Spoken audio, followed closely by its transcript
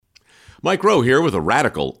Mike Rowe here with a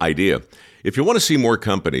radical idea. If you want to see more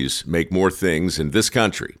companies make more things in this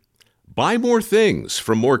country, buy more things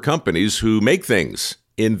from more companies who make things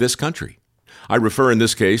in this country. I refer in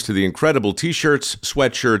this case to the incredible t-shirts,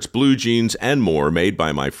 sweatshirts, blue jeans, and more made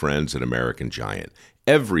by my friends at American Giant.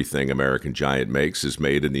 Everything American Giant makes is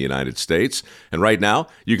made in the United States. And right now,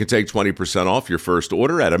 you can take 20% off your first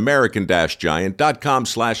order at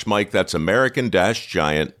american-giant.com/Mike. That's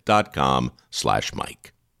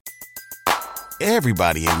american-giant.com/Mike.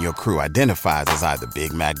 Everybody in your crew identifies as either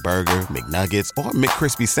Big Mac Burger, McNuggets, or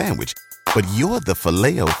McCrispy Sandwich. But you're the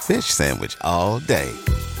Filet-O-Fish Sandwich all day.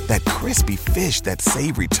 That crispy fish, that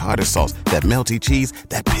savory tartar sauce, that melty cheese,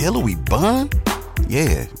 that pillowy bun.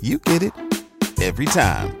 Yeah, you get it. Every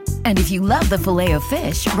time. And if you love the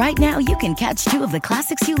Filet-O-Fish, right now you can catch two of the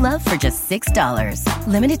classics you love for just $6.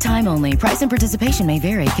 Limited time only. Price and participation may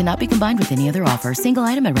vary. Cannot be combined with any other offer. Single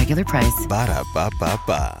item at regular price.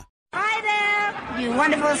 Ba-da-ba-ba-ba. Hi there, you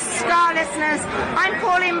wonderful Ska listeners. I'm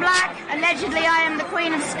Pauline Black. Allegedly, I am the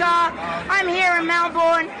Queen of Ska. I'm here in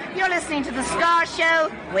Melbourne. You're listening to the Ska Show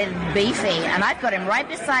with Beefy, and I've got him right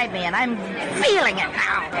beside me, and I'm feeling it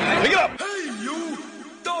now. Pick it up. Hey, you!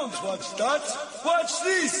 Don't watch that. Watch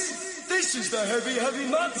this. This is the heavy, heavy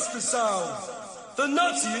monster sound. The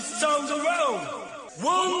nuttiest sound around.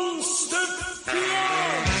 One step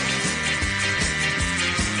beyond.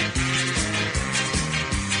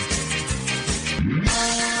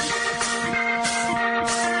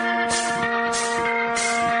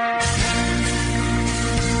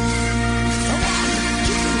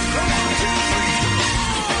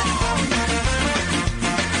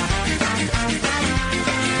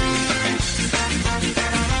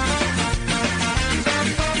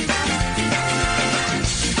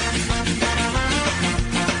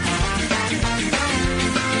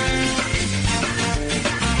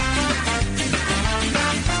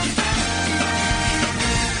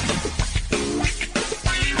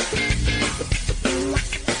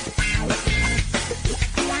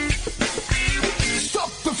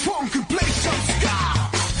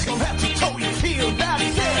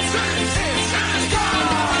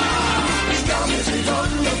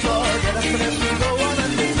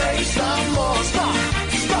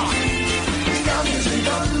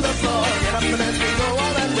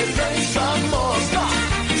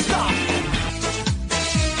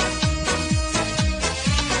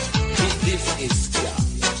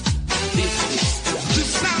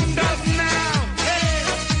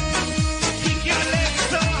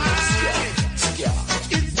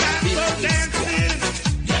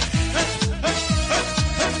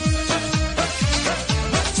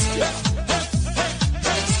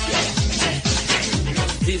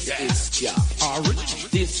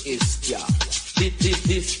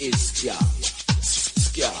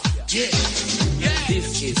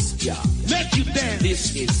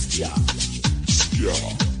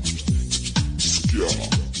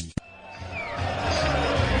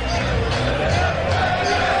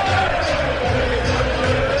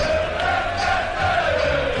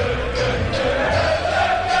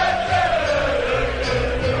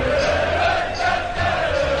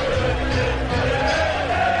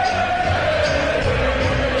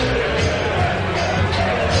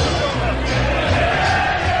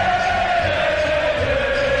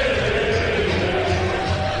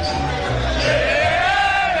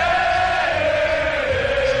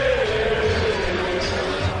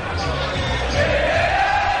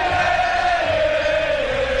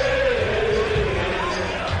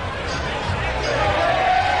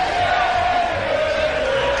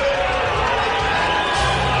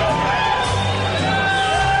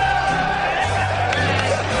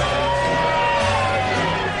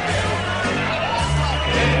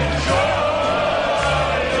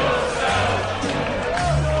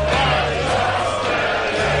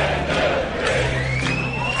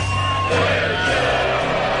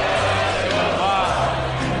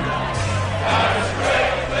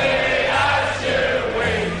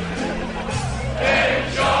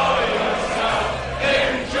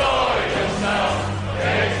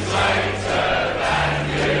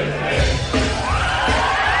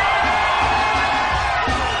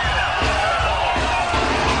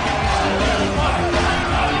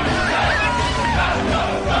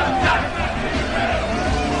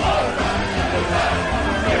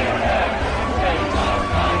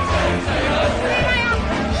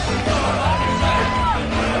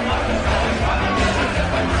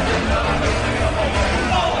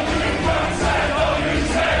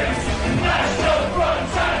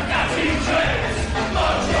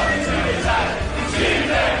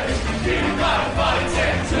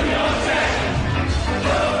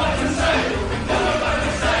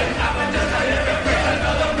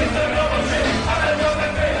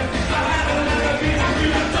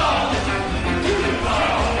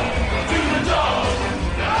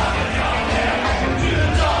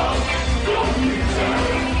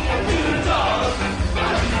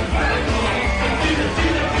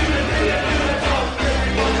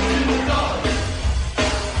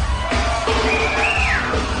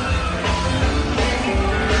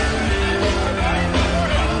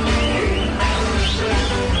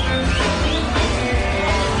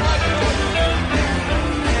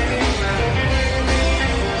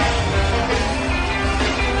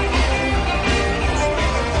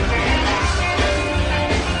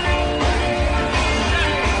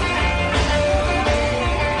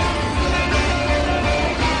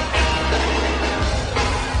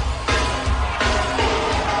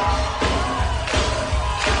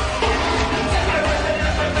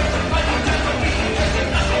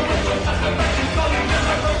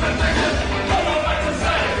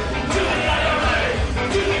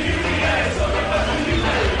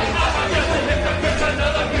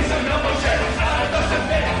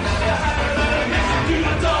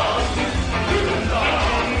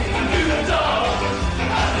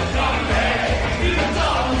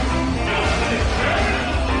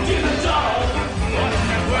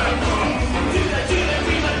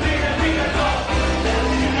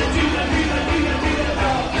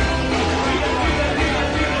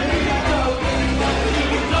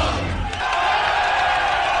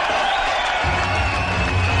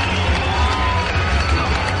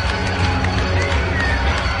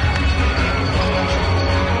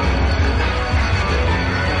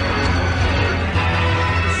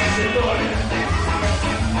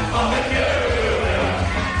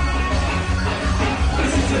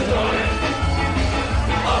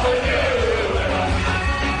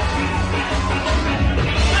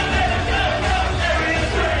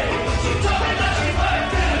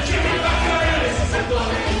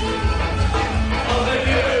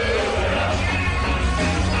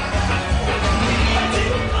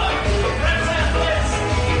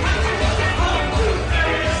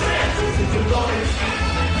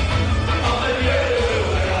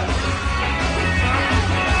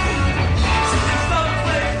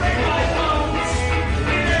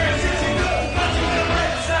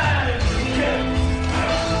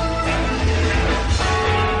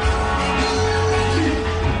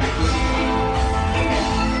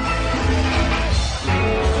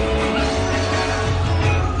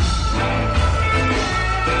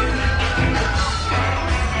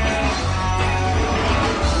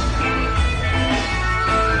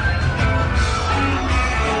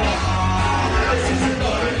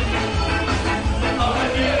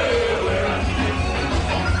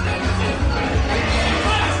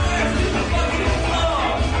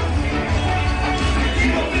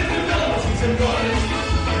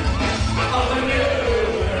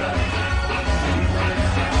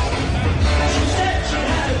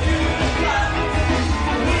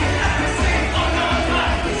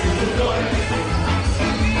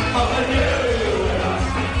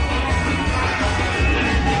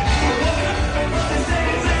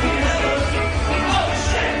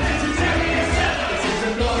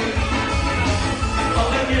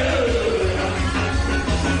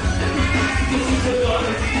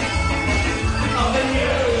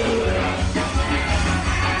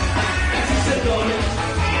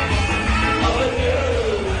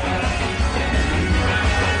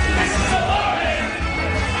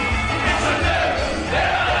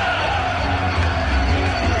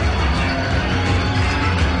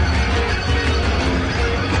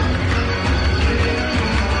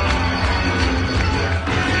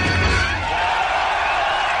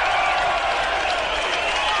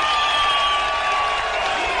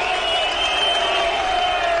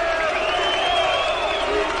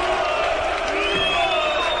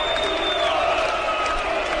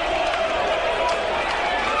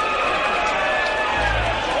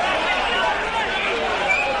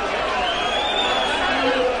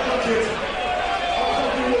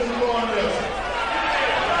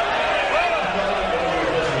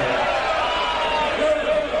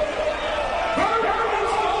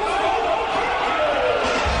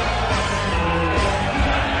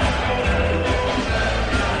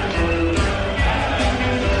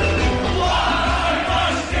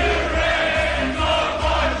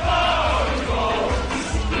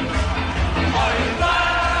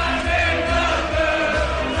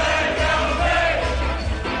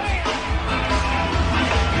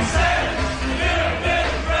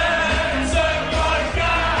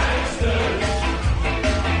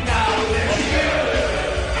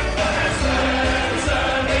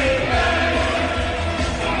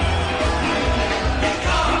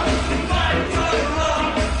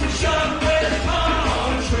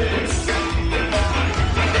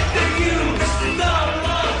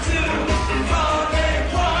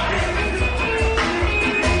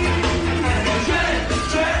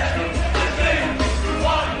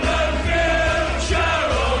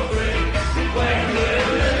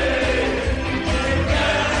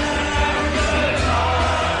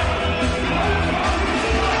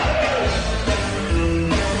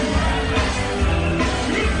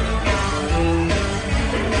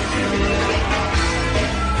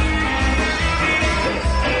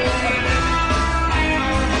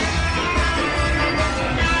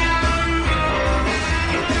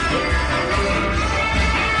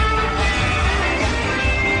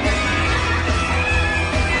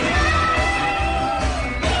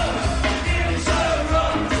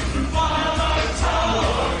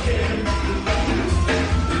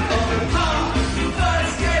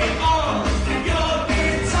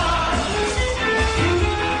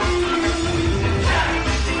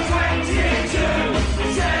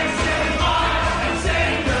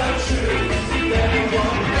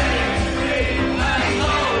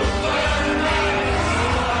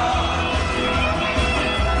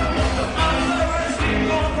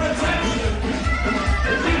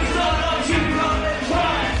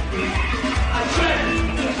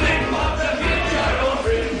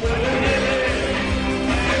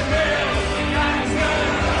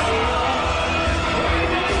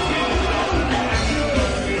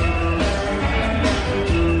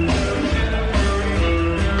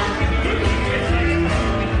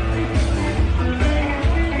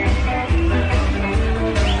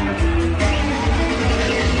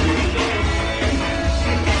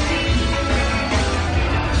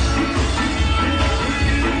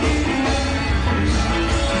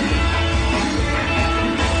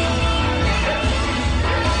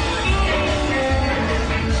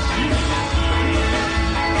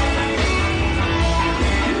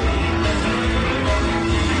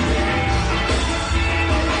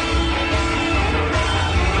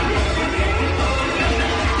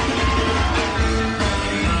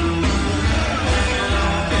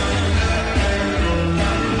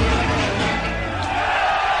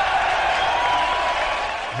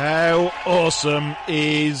 awesome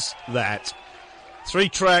is that? 3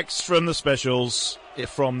 tracks from the Specials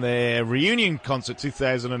from their reunion concert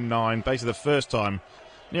 2009, basically the first time,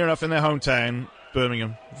 near enough in their hometown,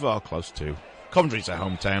 Birmingham. Well, close to. Coventry's their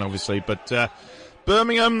hometown, obviously, but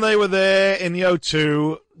Birmingham, they were there in the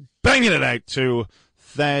O2, banging it out to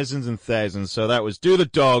thousands and thousands. So that was Do the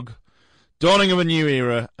Dog, Dawning of a New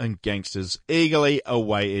Era, and Gangsters, eagerly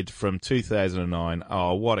awaited from 2009.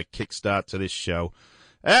 Oh, what a kickstart to this show.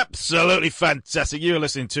 Absolutely fantastic. You're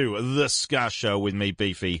listening to The Ska Show with me,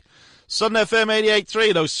 Beefy. Southern FM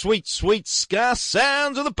 88.3, those sweet, sweet ska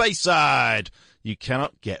sounds of the Bayside. You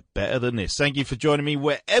cannot get better than this. Thank you for joining me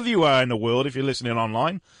wherever you are in the world. If you're listening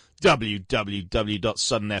online,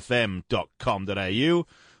 www.southernfm.com.au,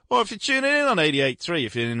 or if you're tuning in on 88.3,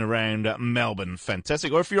 if you're in and around Melbourne,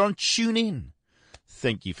 fantastic. Or if you're on TuneIn,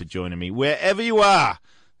 thank you for joining me wherever you are.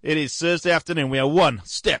 It is Thursday afternoon. We are one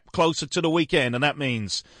step closer to the weekend, and that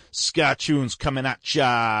means ska tunes coming at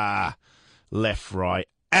ya. Left, right,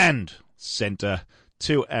 and centre.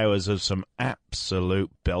 2 hours of some absolute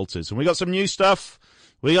belters. And we got some new stuff.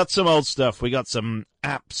 We got some old stuff. We got some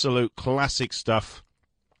absolute classic stuff.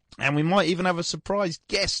 And we might even have a surprise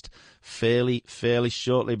guest fairly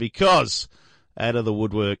shortly, because out of the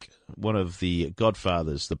woodwork, one of the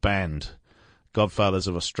Godfathers, the band Godfathers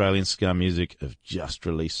of Australian ska music, have just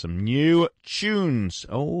released some new tunes.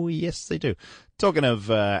 Oh, yes, they do. Talking of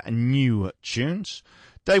new tunes,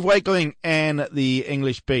 Dave Wakeling and the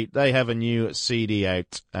English Beat, they have a new CD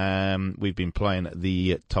out. We've been playing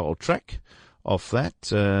the title track off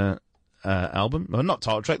that album. Well, not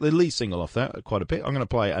title track, the lead single off that quite a bit. I'm going to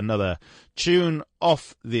play another tune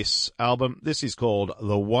off this album. This is called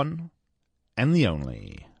The One and the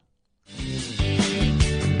Only.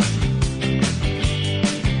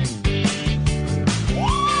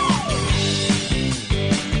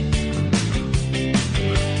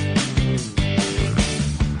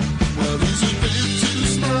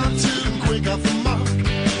 Off the mark,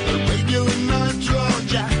 a regular night draw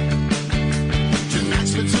jack. Too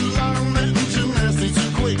nice for too long, and too nasty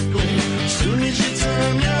too quickly. Soon as you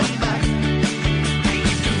turn your back,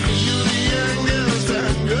 you can feel the young girls,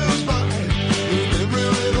 time goes by. With every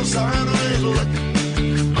little sideways look,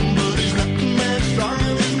 but he's nothing that strong,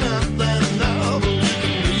 and he's not that novel. You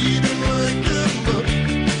can read him like a book.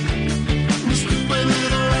 The stupid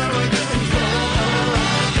little arrogant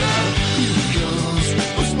fucker. Here he goes,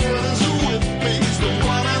 the smart as a he's the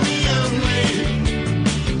one and the only.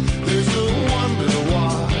 There's no wonder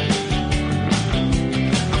why.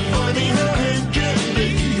 Funny how it can be.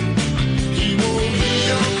 He won't hear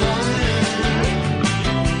your crying.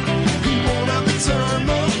 He won't have the time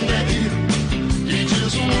of day.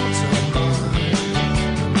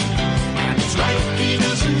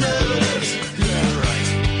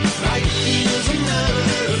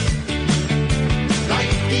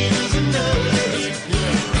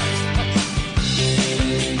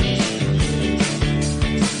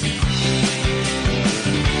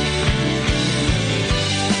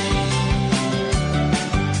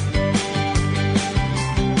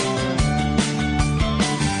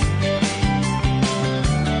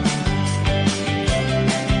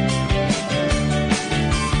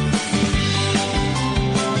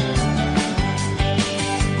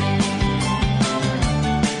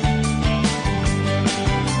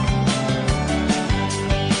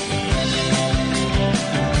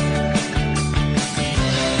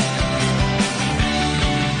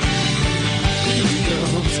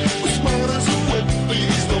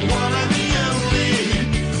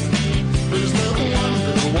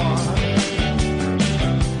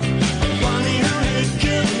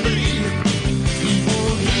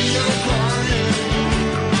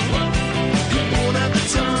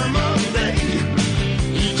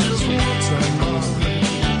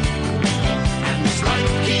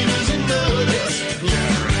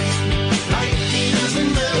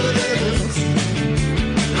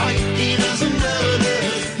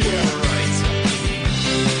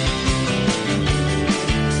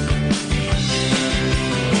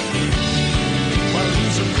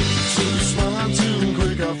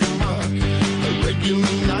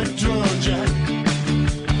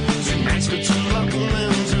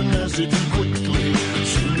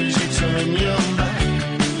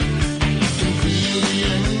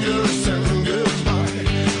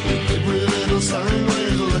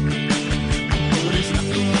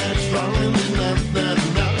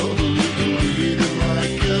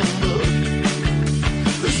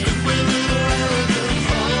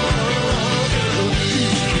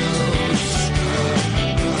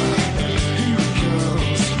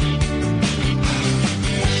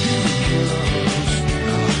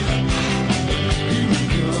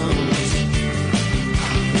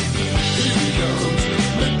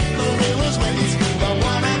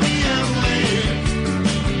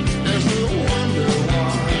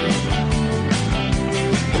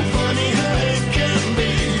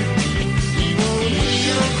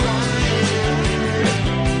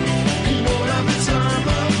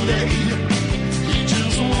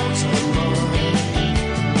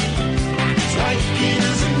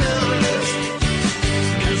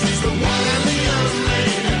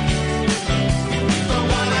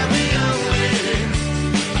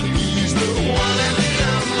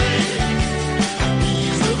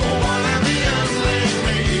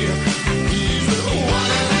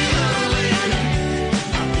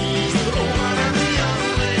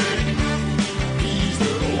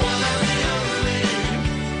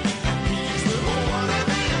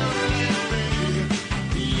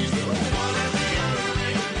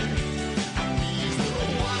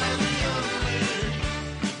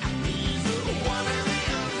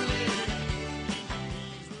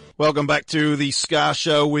 Welcome back to the Ska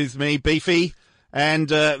Show with me, Beefy, and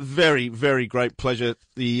very, very great pleasure.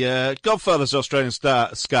 The Godfather's Australian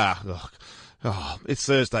Star Ska. It's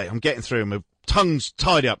Thursday. I'm getting through. My tongue's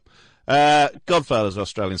tied up. Godfather's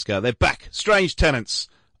Australian Ska. They're back. Strange Tenants.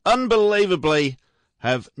 Unbelievably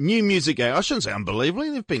have new music out. I shouldn't say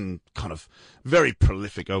unbelievably. They've been kind of very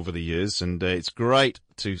prolific over the years, and it's great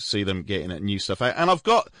to see them getting new stuff out. And I've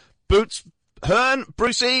got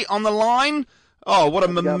Brucey on the line. Oh, what a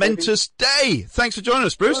momentous day. Thanks for joining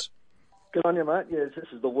us, Bruce. Good on you, mate. Yes, this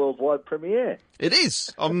is the worldwide premiere. It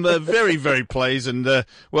is. I'm very, very pleased. And,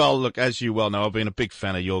 well, look, as you well know, I've been a big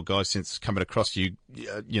fan of your guys since coming across the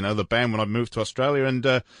band when I moved to Australia. And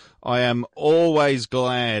I am always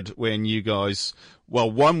glad when you guys, well,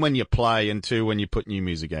 one, when you play, and two, when you put new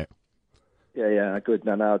music out. Yeah, good.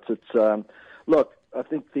 No, it's look, I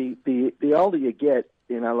think the older you get,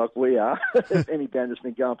 like we are, any band that's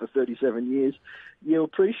been going for 37 years, you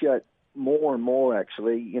appreciate more and more,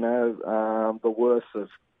 actually, the worth of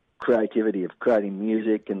creativity, of creating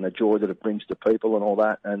music and the joy that it brings to people and all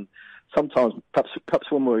that. And sometimes,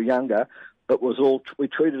 perhaps when we were younger, we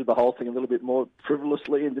treated the whole thing a little bit more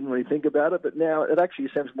frivolously and didn't really think about it. But now it actually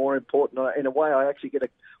seems more important. In a way, I actually get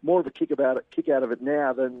more of a kick out of it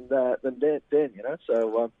now than then.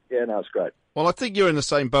 So it's great. Well, I think you're in the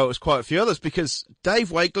same boat as quite a few others, because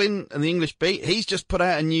Dave Wakeling and the English Beat, he's just put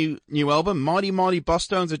out a new album. Mighty Mighty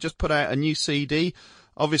Bosstones have just put out a new CD.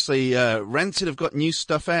 Obviously, Rancid have got new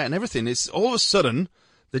stuff out and everything. It's all of a sudden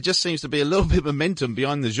there just seems to be a little bit of momentum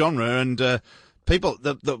behind the genre, and people.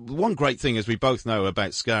 The one great thing, as we both know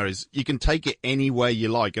about ska, is you can take it any way you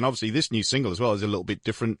like, and obviously this new single as well is a little bit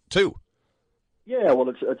different too. Yeah,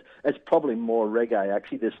 well, it's probably more reggae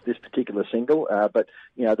actually. This particular single, but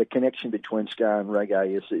the connection between ska and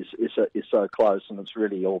reggae is so close, and it's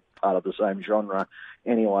really all part of the same genre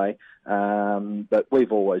anyway. But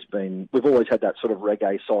we've always had that sort of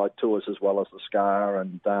reggae side to us as well as the ska,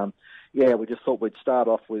 and we just thought we'd start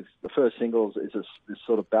off with the first single is this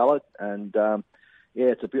sort of ballad, and I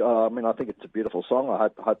think it's a beautiful song. I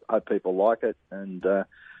hope people like it, and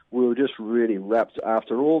we were just really wrapped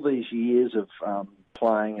after all these years of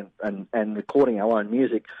playing and recording our own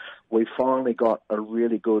music. We finally got a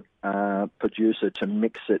really good producer to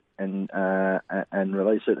mix it and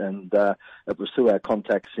release it, and it was through our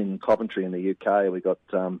contacts in Coventry in the UK. We got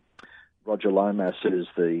Roger Lomas, who's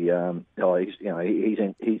he's a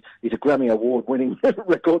Grammy Award-winning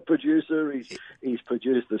record producer. He's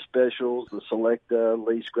produced the Specials, the Selector,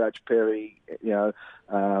 Lee Scratch Perry. You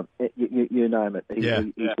name it.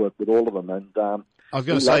 He's worked with all of them. And I was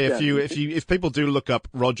going to say, if people do look up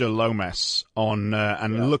Roger Lomas on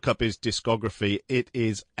look up his discography, it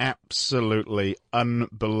is absolutely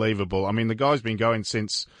unbelievable. I mean, the guy's been going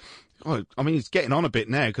since. Oh, I mean, he's getting on a bit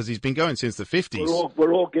now because he's been going since the 50s.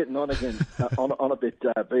 We're all getting on again, on a bit,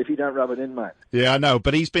 Beefy. Don't rub it in, mate. Yeah, I know,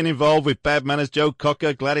 but he's been involved with Bad Manners, Joe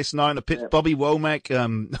Cocker, Gladys Knight, the Pits, Bobby Womack,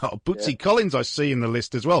 Bootsy Collins I see in the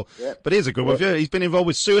list as well. Yeah. But here's a good one. Yeah, he's been involved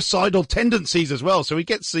with Suicidal Tendencies as well, so he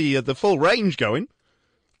gets the full range going.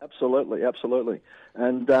 Absolutely.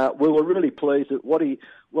 And we were really pleased that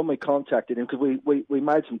when we contacted him, because we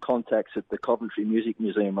made some contacts at the Coventry Music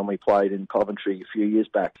Museum when we played in Coventry a few years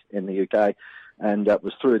back in the UK, and it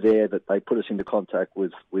was through there that they put us into contact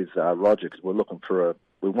with Roger, because we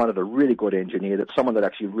wanted a really good engineer, that someone that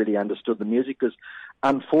actually really understood the music, because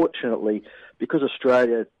unfortunately, because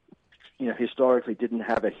Australia, historically didn't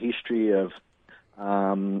have a history of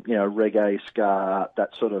reggae, ska,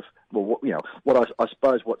 that sort of, I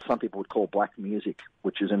suppose what some people would call black music,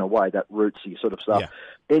 which is in a way that rootsy sort of stuff.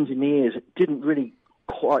 Yeah. Engineers didn't really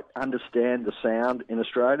quite understand the sound in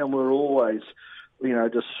Australia, and we're always,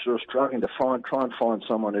 just sort of struggling to try and find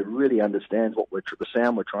someone who really understands the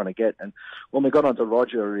sound we're trying to get. And when we got onto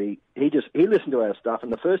Roger, he listened to our stuff,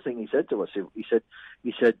 and the first thing he said to us, he said,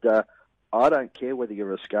 I don't care whether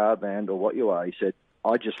you're a ska band or what you are. He said,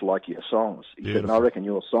 I just like your songs. He said, and I reckon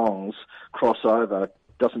your songs cross over.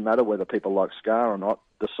 Doesn't matter whether people like ska or not.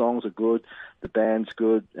 The songs are good, the band's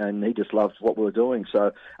good, and he just loves what we were doing.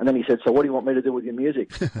 So, and then he said, so what do you want me to do with your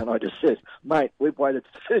music? And I just said, mate, we've waited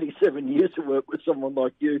 37 years to work with someone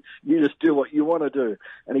like you. You just do what you want to do.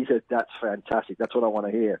 And he said, that's fantastic. That's what I want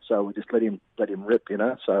to hear. So we just let him rip,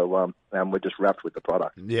 So, and we're just wrapped with the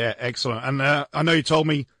product. Yeah, excellent. And I know you told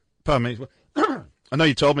me, pardon me, I know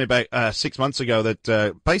you told me about 6 months ago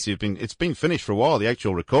that basically it's been finished for a while, the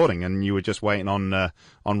actual recording, and you were just waiting on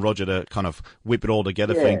Roger to kind of whip it all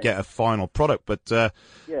together and get a final product. But so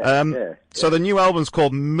the new album's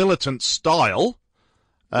called Militant Style.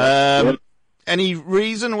 Any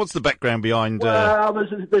reason? What's the background behind? Well,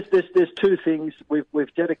 there's two things.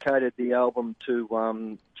 We've dedicated the album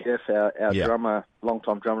to Jeff, our drummer,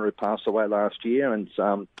 long-time drummer who passed away last year, and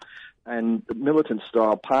the Militant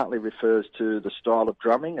style partly refers to the style of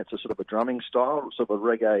drumming. It's a sort of a drumming style, sort of a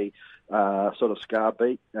reggae sort of ska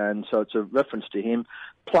beat, and so it's a reference to him.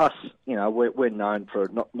 Plus, we're known for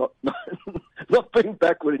not being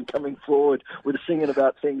backward and coming forward. We're singing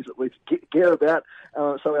about things that we care about.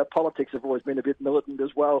 So our politics have always been a bit militant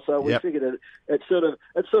as well. So we figured it sort of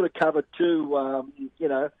covered two. You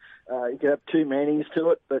could have two meanings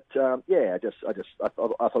to it, but I thought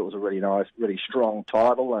it was a really nice, really strong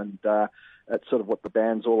title, and that's sort of what the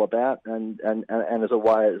band's all about, and as a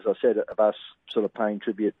way, as I said, of us sort of paying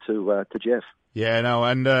tribute to Jeff. Yeah, no,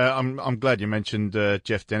 and I'm glad you mentioned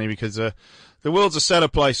Jeff Denny, because the world's a sadder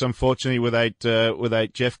place, unfortunately,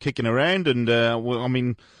 without Jeff kicking around. And I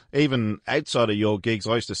mean, even outside of your gigs,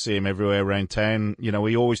 I used to see him everywhere around town.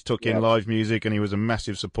 He always took in live music, and he was a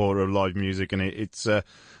massive supporter of live music. And it's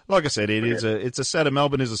like I said, it's a sadder.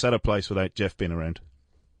 Melbourne is a sadder place without Jeff being around.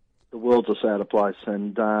 The world's a sadder place,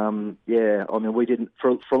 and I mean, we didn't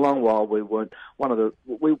for a long while. We weren't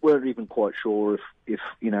even quite sure if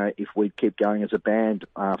we'd keep going as a band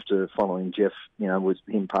after following Jeff, with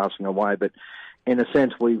him passing away. But in a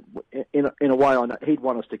sense, in a way, I know he'd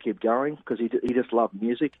want us to keep going because he just loved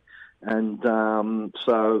music, and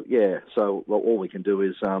so all we can do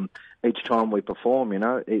is each time we perform,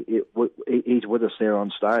 he's with us there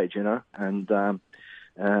on stage, and.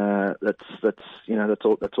 That's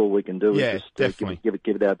all we can do. Yeah, is just definitely give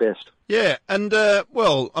it our best. Yeah, and I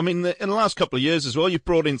mean, in the last couple of years as well, you've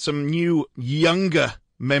brought in some new younger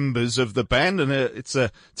members of the band, and it's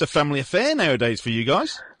a family affair nowadays for you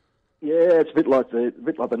guys. Yeah, it's a bit like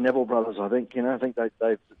the Neville brothers. I think I think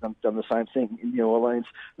they've done the same thing in New Orleans.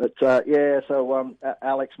 But so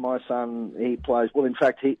Alex, my son, he plays. Well, in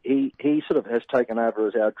fact, he sort of has taken over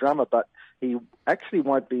as our drummer, but he actually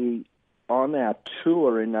won't be on our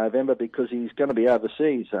tour in November because he's going to be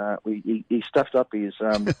overseas. He stuffed up his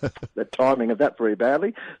the timing of that very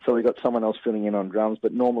badly, so we got someone else filling in on drums.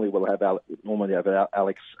 But normally we'll have Alex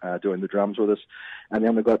doing the drums with us, and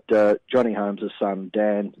then we've got Johnny Holmes' son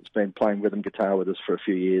Dan. Has been playing rhythm guitar with us for a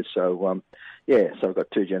few years. So so we've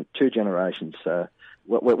got two generations.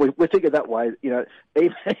 We figured that way,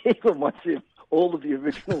 even once all of the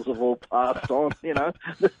originals have all passed on,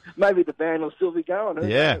 maybe the band will still be going. Who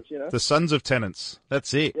knows, the sons of tenants.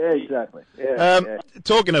 That's it. Yeah, exactly. Yeah,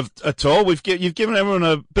 Talking of a tour, you've given everyone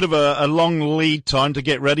a bit of a long lead time to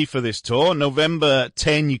get ready for this tour. November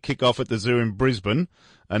 10, you kick off at the Zoo in Brisbane,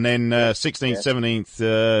 and then 16th, 17th,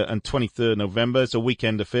 and 23rd November. It's a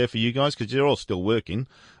weekend affair for you guys because you're all still working,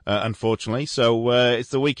 unfortunately. So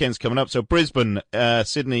it's the weekends coming up. So Brisbane,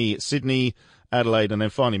 Sydney, Adelaide, and then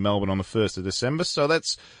finally Melbourne on the 1st of December. So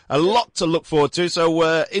that's a lot to look forward to.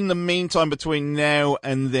 So in the meantime, between now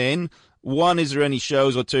and then, is there any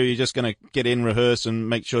shows, or two you're just going to get in, rehearse, and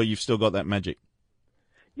make sure you've still got that magic?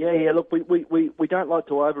 Yeah. Look, we don't like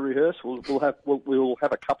to over rehearse. We'll have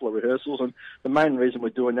a couple of rehearsals, and the main reason we're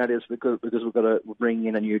doing that is because we've got to bring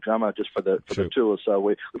in a new drummer just for the tour. So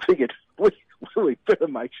we figured we better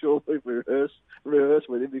make sure we rehearse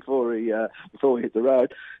with him before we hit the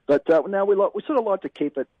road. But now we sort of like to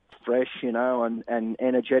keep it fresh, and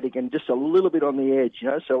energetic, and just a little bit on the edge,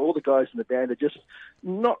 So all the guys in the band are just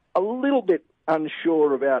not a little bit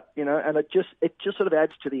unsure about, and it just sort of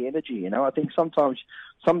adds to the energy, I think sometimes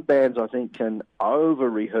some bands can over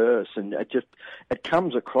rehearse, and it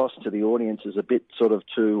comes across to the audience as a bit sort of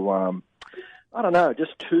too I don't know,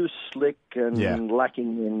 just too slick and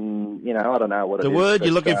lacking in, I don't know what it is. The word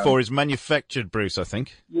you're looking for is manufactured, Bruce, I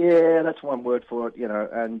think. Yeah, that's one word for it,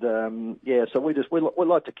 and so we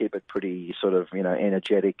like to keep it pretty sort of,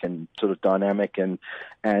 energetic and sort of dynamic and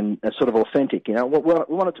sort of authentic, we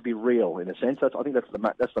want it to be real in a sense. I think that's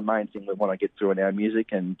the main thing we want to get through in our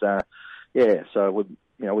music, and so we've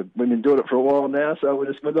been doing it for a while now, so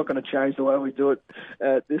we're not going to change the way we do it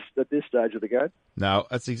at this stage of the game. No,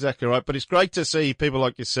 that's exactly right. But it's great to see people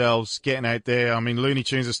like yourselves getting out there. I mean, Looney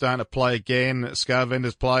Tunes are starting to play again. Ska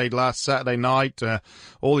Vendors played last Saturday night.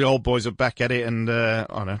 All the old boys are back at it, and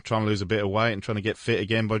trying to lose a bit of weight and trying to get fit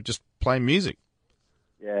again by just playing music.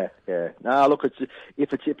 Yeah. No, look,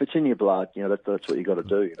 if it's in your blood, that's what you got to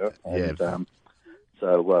do, And,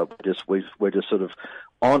 so we're just sort of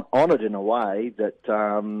honoured in a way that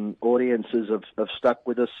audiences have stuck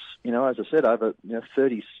with us, as I said, over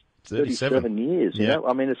 37 years.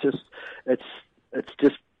 I mean, it's just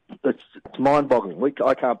it's mind-boggling.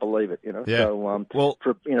 I can't believe it, you know. Yeah. So, well,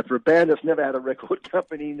 for a band that's never had a record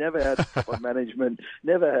company, never had proper management,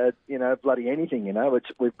 never had, you know, bloody anything, you know.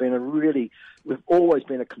 We've always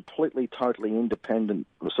been a completely, totally independent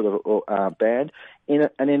sort of band.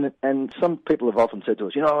 And some people have often said to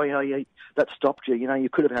us, that stopped you. You know, you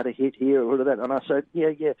could have had a hit here or that. And I said,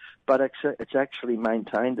 yeah, but it's actually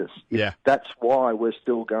maintained us. Yeah, that's why we're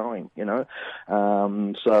still going. You know,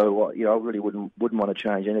 so I really wouldn't want to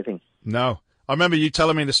change anything. No, I remember you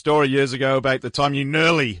telling me the story years ago about the time you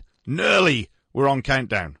nearly were on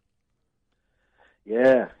Countdown.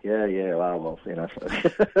 Yeah. Well, you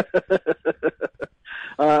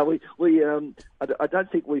know. I don't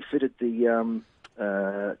think we fitted the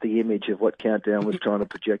image of what Countdown was trying to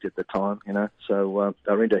project at the time, you know. So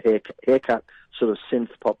they were into haircut sort of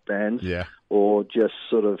synth pop bands, or just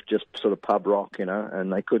sort of pub rock, you know.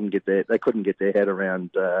 And they couldn't get their head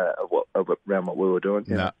around what we were doing.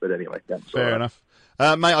 You know? But anyway, that's fair enough.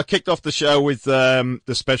 Mate, I kicked off the show with the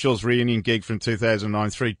Specials reunion gig from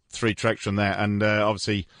 2009, three tracks from there, and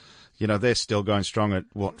obviously, you know, they're still going strong at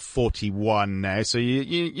 41 now. So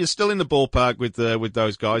you're still in the ballpark with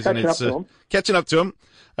those guys, and it's catching up to them.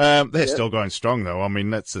 They're still going strong, though. I mean,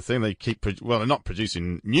 that's the thing. They keep they're not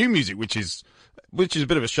producing new music, which is a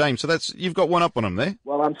bit of a shame. So you've got one up on them there.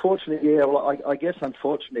 Well, unfortunately, yeah. Well, I guess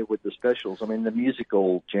unfortunately with the Specials, I mean, the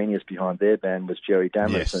musical genius behind their band was Jerry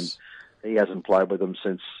Dammers, and he hasn't played with them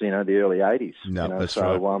since, you know, the early 80s. No, you know? that's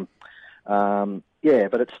right. Yeah,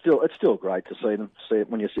 but it's still great to see them.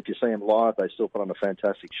 If you see them live, they still put on a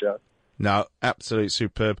fantastic show. No, absolutely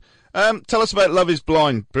superb. Tell us about Love Is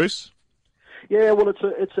Blind, Bruce. Yeah, well, it's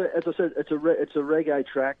as I said, it's a reggae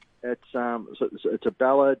track. It's a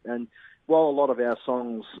ballad, and while a lot of our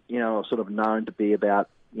songs, you know, are sort of known to be about,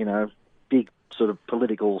 you know, big sort of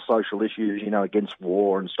political, social issues, you know, against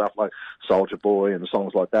war and stuff like Soldier Boy and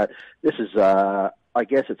songs like that. This is, I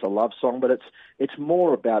guess it's a love song, but it's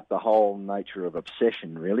more about the whole nature of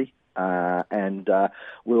obsession, really. And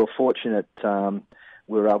we were fortunate. My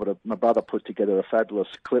brother put together a fabulous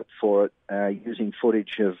clip for it, using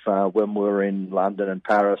footage of when we were in London and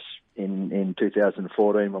Paris in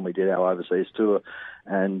 2014 when we did our overseas tour.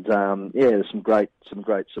 And there's some great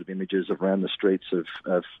sort of images around the streets of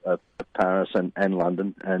Paris and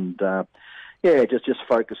London, and just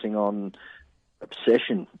focusing on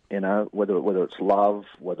obsession, you know, whether it's love,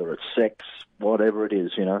 whether it's sex, whatever it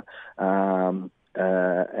is, you know. I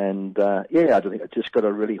think it's just got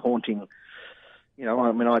a really haunting, you know,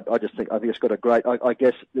 I mean, I just think it's got a great, I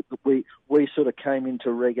guess we sort of came into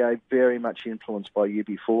reggae very much influenced by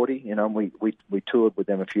UB40, you know, and we toured with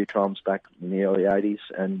them a few times back in the early 80s,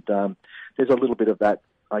 and there's a little bit of that,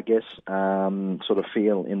 I guess, sort of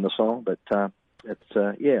feel in the song, but I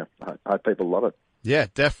hope people love it. Yeah,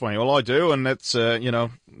 definitely. Well, I do, and that's,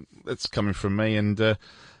 that's coming from me, and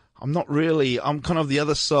I'm kind of the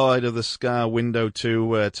other side of the ska window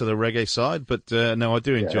to the reggae side, but no, I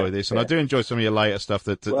do enjoy this, and I do enjoy some of your later stuff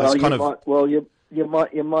that's kind of...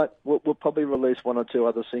 We'll probably release one or two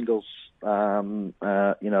other singles, before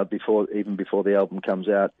the album comes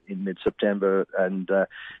out in mid-September, and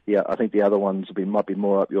I think the other ones might be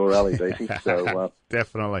more up your alley, Beefy. So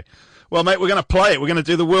definitely. Well, mate, we're going to play it. We're going to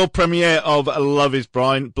do the world premiere of Love Is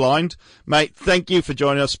Blind. Mate, thank you for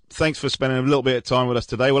joining us. Thanks for spending a little bit of time with us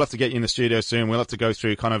today. We'll have to get you in the studio soon. We'll have to go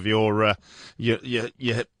through kind of your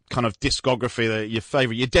kind of discography,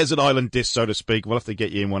 your desert island disc, so to speak. We'll have to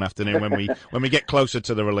get you in one afternoon when we get closer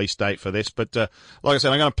to the release date for this. But like I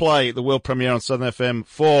said, I'm going to play the world premiere on Southern FM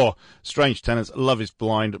for Strange Tenants, Love Is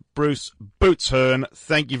Blind. Bruce Boots Hearn,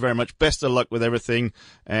 thank you very much. Best of luck with everything,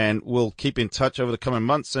 and we'll keep in touch over the coming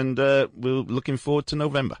months, and we're looking forward to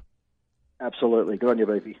November. Absolutely. Good on you,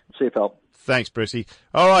 baby. See you, pal. Thanks, Brucey.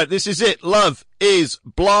 All right, this is it. Love Is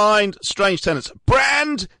Blind, Strange Tenants.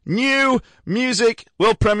 Brand new music.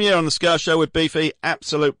 World premiere on the Ska Show with Beefy.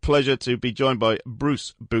 Absolute pleasure to be joined by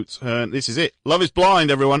Bruce Boots Hearn. This is it. Love Is Blind,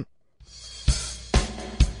 everyone.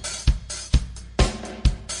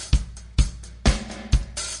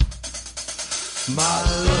 My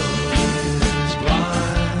love is blind.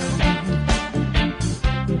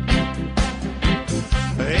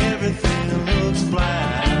 Everything looks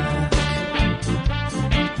black.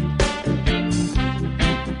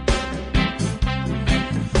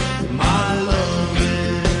 My love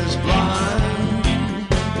is blind,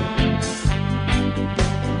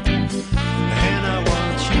 and I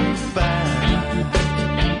want you back.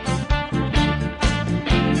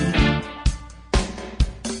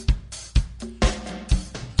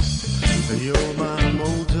 You're my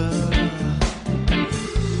motor,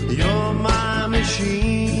 you're my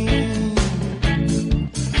machine,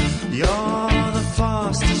 you're the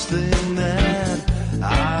fastest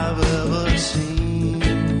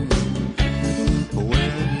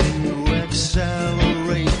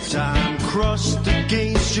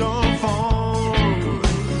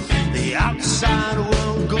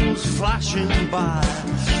flashing by,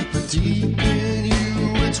 but deep in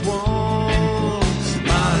you it's warm.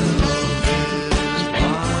 My love is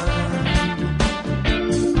blind.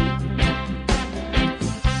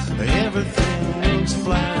 Everything looks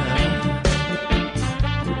blind.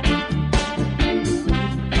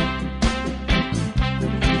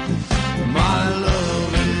 My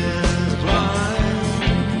love is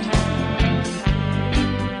blind,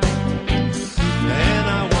 and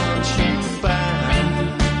I want you back.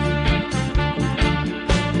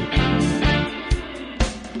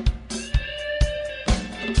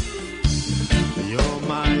 You're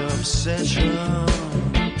my obsession,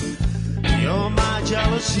 you're my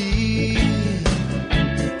jealousy,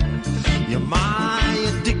 you're my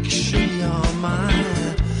addiction, you're my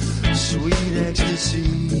sweet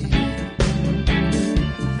ecstasy.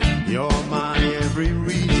 You're my every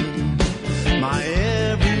reason, my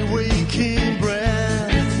every waking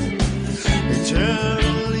breath.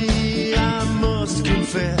 Eternally I must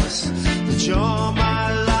confess that you're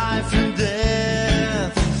my life and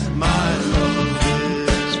death. My love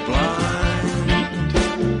is blind.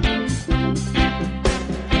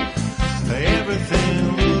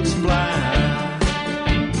 Everything looks blind.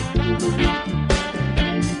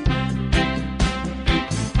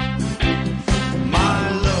 My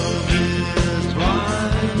love is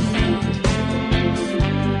blind,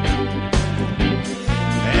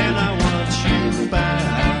 and I want you back.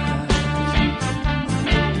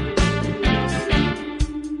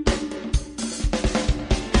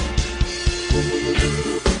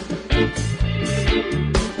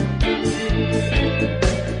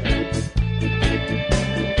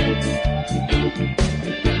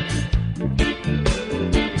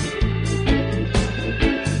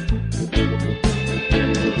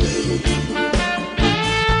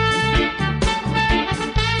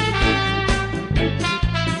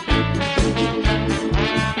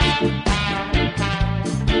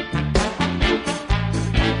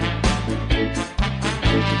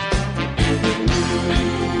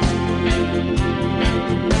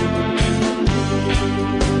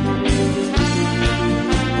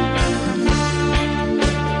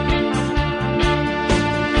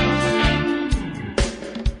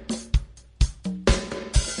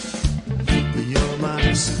 You're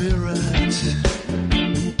my spirit,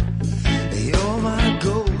 you're my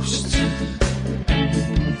ghost,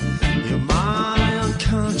 you're my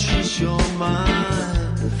unconscious, you're my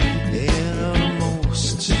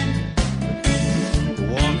innermost.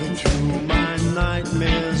 Walking through my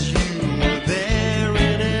nightmares, you were there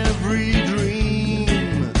in every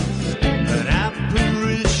dream. An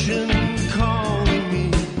apparition calling me,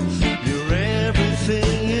 you're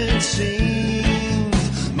everything it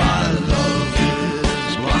seems. My love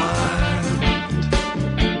is blind.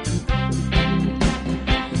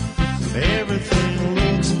 Everything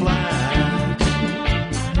looks black.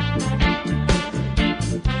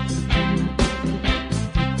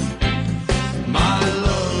 My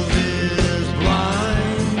love is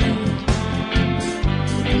blind,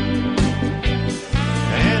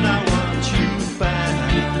 and I want you back.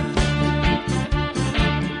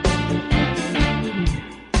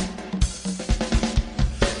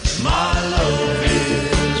 My love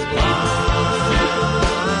is blind.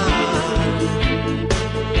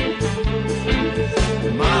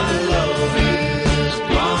 My love is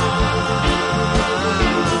blind.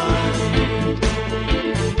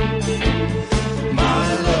 My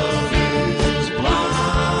love is blind.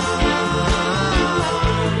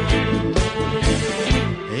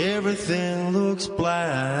 Everything looks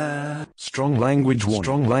black. Strong language warning.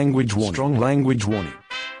 Strong language warning. Strong language warning.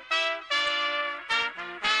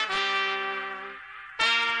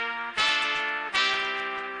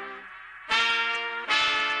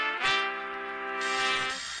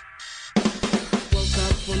 Woke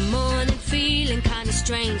up one morning feeling kinda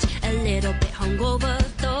strange, a little bit hungover,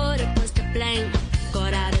 thought it was to blame.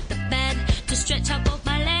 Got out of the bed to stretch out both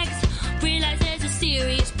my legs, realized there's a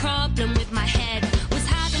serious problem with my head. Was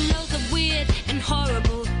having loads of weird and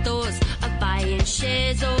horrible thoughts of buying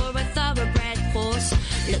shares or a thoroughbred horse.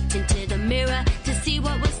 Looked into the mirror to see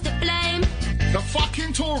what was to blame. The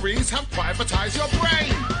fucking Tories have privatized your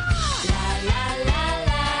brain. La la la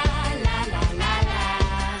la la la la la.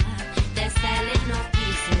 They're selling off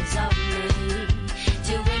pieces of me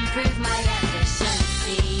to improve my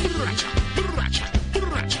efficiency.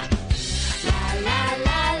 La la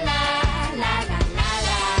la la la la la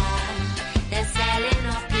la. They're selling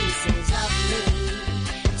off pieces of me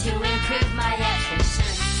to improve my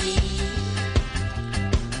efficiency.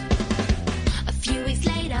 A few weeks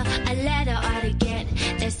later, a letter I to get.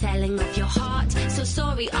 They're They're selling off your heart. So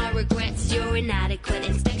sorry, our regrets. Your inadequate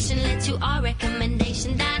inspection led to our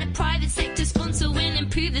recommendation that a private sector sponsor will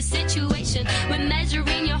improve the situation. We're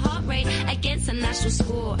measuring your heart rate against a national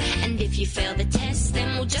score. And if you fail the test,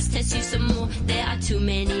 then we'll just test you some more. There are too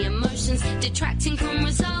many emotions detracting from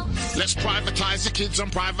results. Let's privatize the kids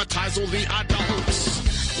and privatize all the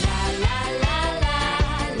adults. La la la la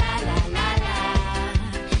la la la la.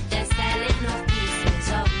 They're selling off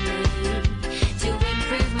pieces of me to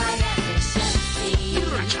improve my efficiency.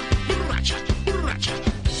 La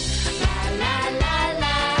la la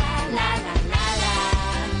la la la la la.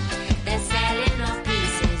 They're selling off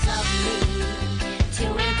pieces of me to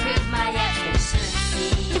improve my efficiency.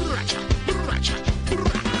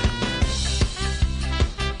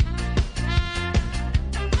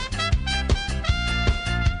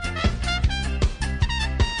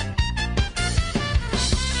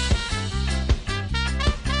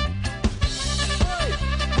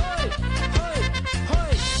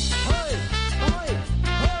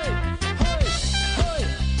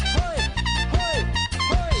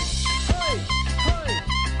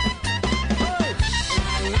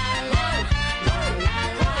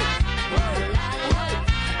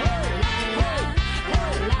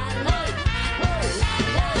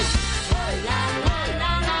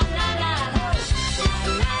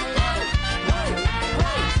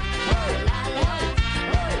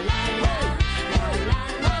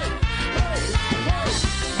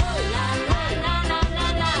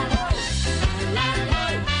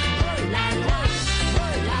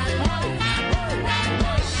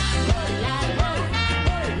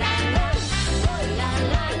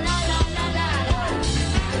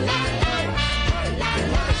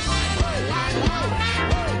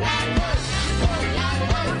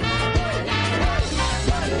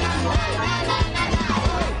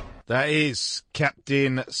 That is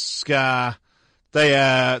Captain Ska.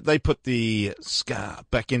 They put the ska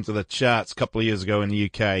back into the charts a couple of years ago in the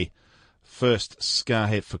UK. First ska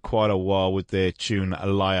hit for quite a while with their tune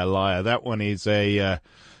Liar Liar. That one is a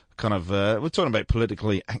kind of, we're talking about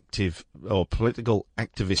politically active or political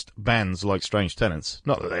activist bands like Strange Tenants.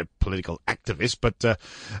 Not that they're political activists,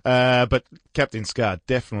 but Captain Ska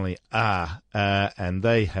definitely are, and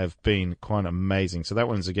they have been quite amazing. So that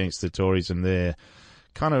one's against the Tories and their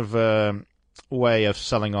kind of way of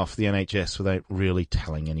selling off the NHS without really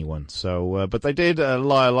telling anyone. So, but they did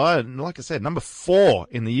Liar Liar, and like I said, number 4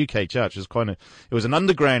 in the UK chart. It was an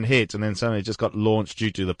underground hit, and then suddenly it just got launched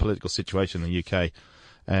due to the political situation in the UK.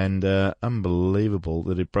 And unbelievable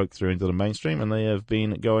that it broke through into the mainstream, and they have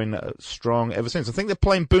been going strong ever since. I think they're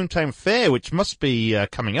playing Boomtown Fair, which must be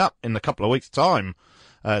coming up in a couple of weeks' time.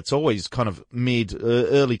 It's always kind of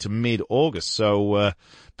early to mid-August, so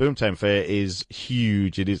Boomtown Fair is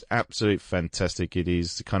huge. It is absolutely fantastic. It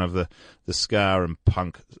is kind of the ska and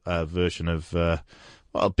punk version of,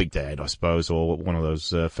 Big Day Out, I suppose, or one of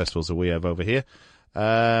those festivals that we have over here.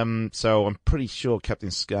 So I'm pretty sure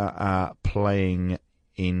Captain Ska are playing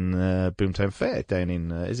in Boomtown Fair down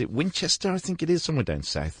in, is it Winchester? I think it is, somewhere down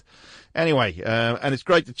south. Anyway, and it's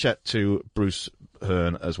great to chat to Bruce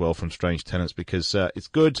Hearn as well from Strange Tenants, because it's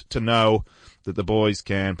good to know that the boys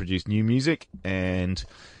can produce new music and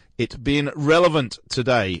it being relevant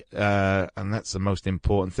today, and that's the most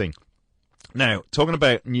important thing. Now, talking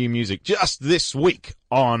about new music, just this week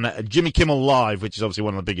on Jimmy Kimmel Live, which is obviously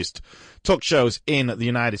one of the biggest talk shows in the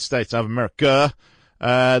United States of America,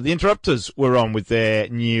 the Interrupters were on with their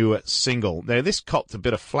new single. Now, this copped a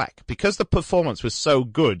bit of flack. Because the performance was so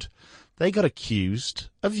good, they got accused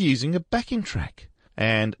of using a backing track.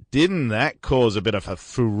 And didn't that cause a bit of a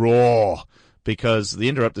furore? Because the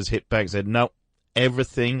Interrupters hit back and said, no,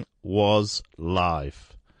 everything was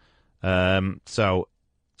live. So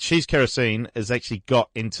She's Kerosene has actually got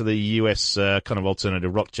into the US kind of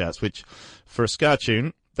alternative rock charts, which for a ska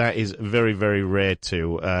tune, that is very, very rare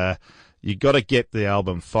too. You got to get the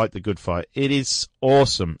album Fight the Good Fight. It is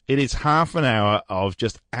awesome. It is half an hour of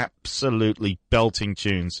just absolutely belting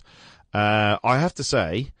tunes. I have to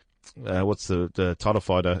say, what's the title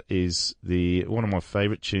fighter is one of my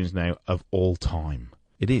favourite tunes now of all time.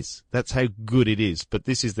 It is. That's how good it is. But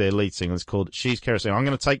this is their lead single. It's called She's Kerosene. I'm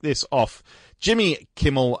going to take this off Jimmy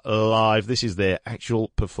Kimmel Live. This is their actual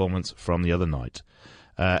performance from the other night.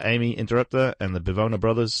 Amy Interrupter and the Bivona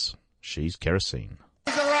Brothers, She's Kerosene.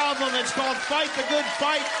 Their album, it's called Fight the Good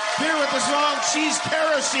Fight. Here with the song She's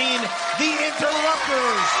Kerosene, the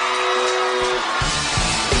Interrupters.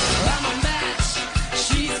 I'm a match,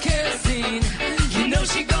 she's kerosene. You know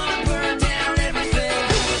she gonna burn down everything.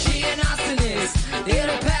 She an arsonist in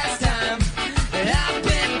a pastime, and I've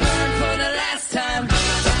been burned for the last time.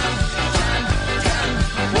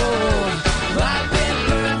 Whoa, I've been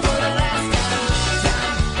burned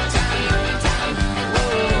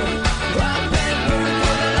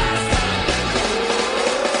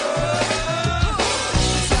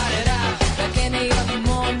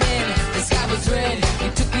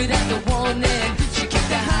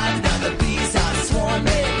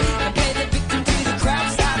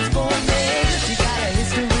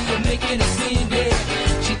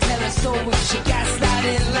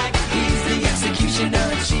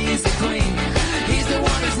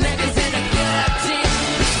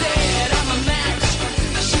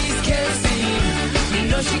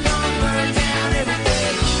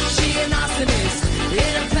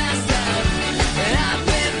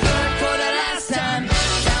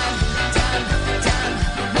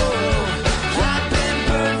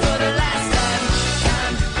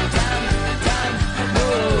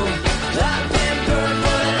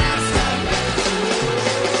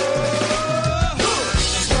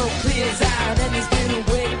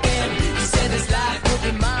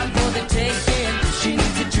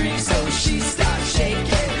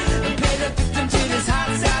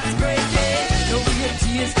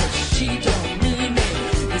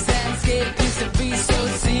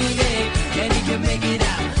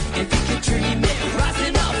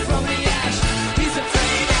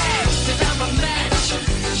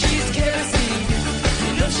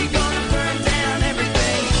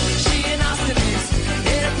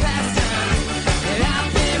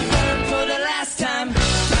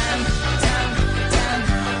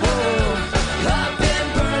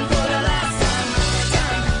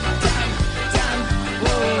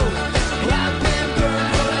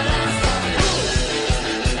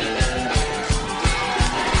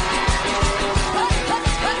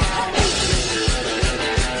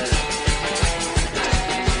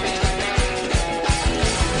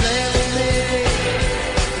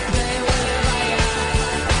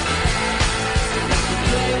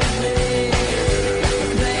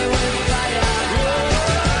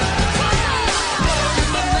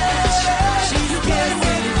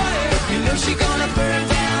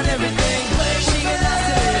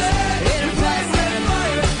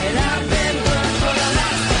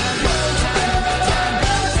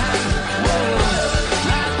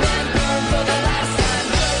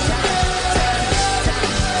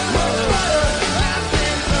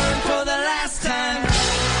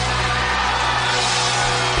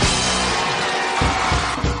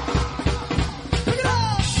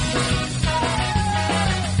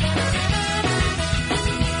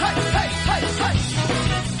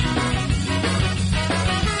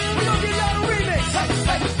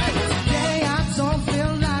Today I don't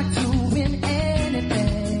feel like doing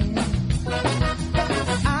anything.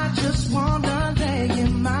 I just wanna lay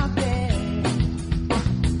in my bed.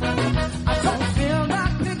 I don't feel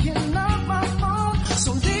like picking up my phone,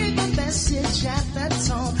 so leave a message at that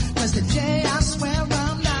tone. 'Cause today I swear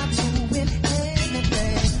I'm not doing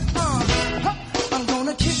anything. I'm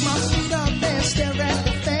gonna kick my feet up and stare at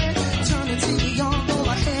the fan. Turn the TV on, throw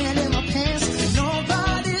my hand in my pants.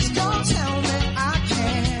 Nobody's gonna tell me I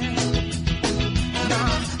can't.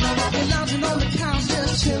 Nah, I'll be lounging on the couch,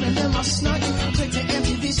 just chilling in my snuggie. Click to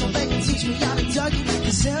MTV so they can teach me how to Dougie.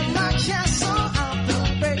 'Cause in my castle, I'm the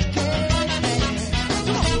breaking man.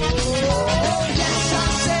 Oh, yes, I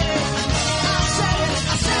said it. I said it.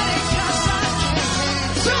 I said it 'cause I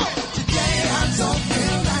can. Today I don't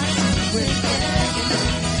feel like doing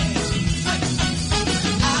anything.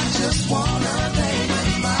 I just wanna lay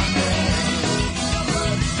in my bed.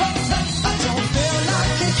 I don't feel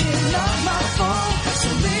like picking up my phone, so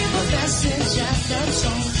leave a message at the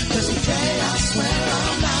tone. 'Cause today I swear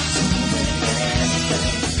I'm not doing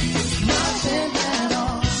anything. Nothing at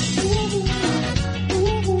all.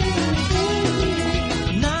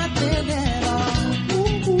 Nothing at all.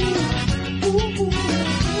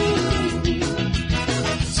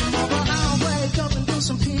 Tomorrow I'll wake up and do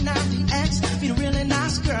some P90X. Meet a really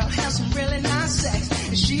nice girl, have some really nice sex.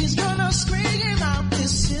 And she's gonna scream out,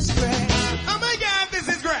 this is great. Oh my God, this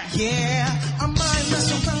is great. Yeah, I might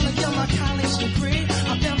mess around and get my college degree.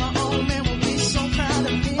 I bet my old man will be so proud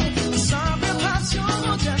of me. Sorry, passion,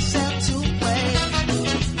 we'll just have to wait.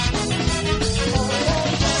 Oh,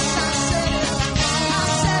 yes, I said it. I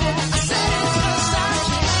said it. I said it 'cause I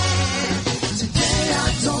can. Today I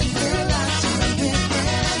don't feel like doing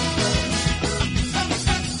anything.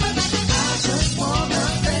 I just wanna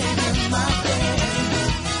lay in my bed.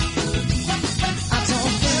 I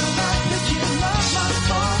don't feel like picking up my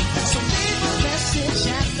phone, so leave a message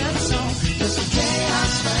at the tone. 'Cause today I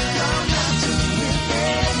swear I'm not doing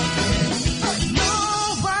anything. No,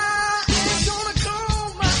 I ain't gonna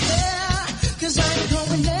comb my hair, 'cause I ain't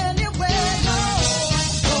going anywhere. No,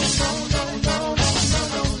 no, no, no, no,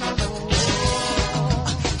 no, no, no.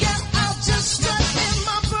 Yeah, I'll just strut in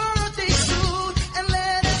my birthday suit and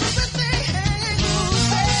let everything hang loose.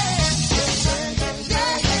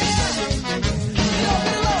 Yeah,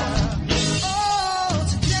 oh,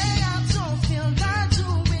 today I don't feel like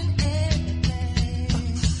doing anything.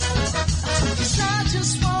 'Cause I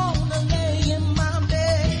just wanna lay in my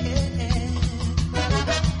bed.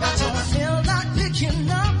 I don't feel like picking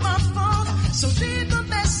up my phone, so leave a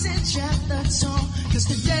message at the tone. 'Cause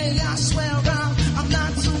today I swear I'm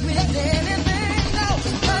not doing anything. No,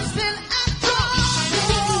 nothing at all.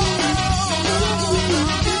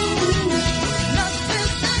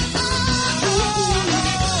 Nothing at all.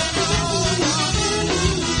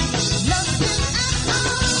 Nothing at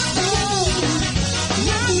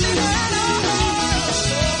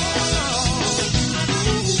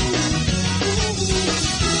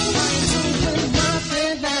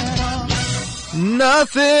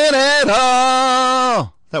Nothing at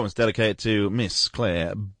all. That one's dedicated to Miss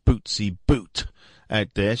Claire Bootsy Boot out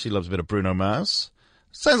there. She loves a bit of Bruno Mars.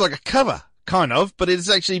 Sounds like a cover, kind of, but it's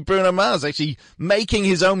actually Bruno Mars actually making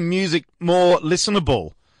his own music more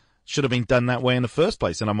listenable. Should have been done that way in the first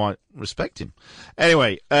place, and I might respect him.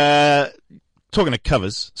 Anyway, talking of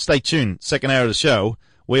covers, stay tuned. Second hour of the show,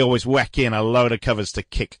 we always whack in a load of covers to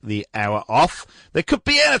kick the hour off. There could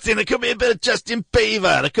be anything. There could be a bit of Justin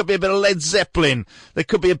Bieber. There could be a bit of Led Zeppelin. There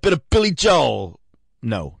could be a bit of Billy Joel.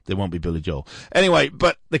 No, there won't be Billy Joel. Anyway,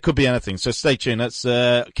 but there could be anything. So stay tuned. Let's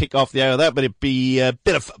kick off the hour of that. But it'd be a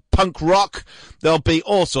bit of punk rock. There'll be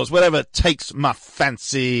all sorts, whatever takes my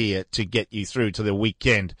fancy to get you through to the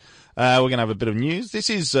weekend. We're going to have a bit of news. This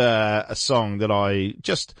is a song that I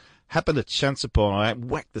just happened to chance upon. I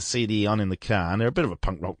whacked the CD on in the car, and they're a bit of a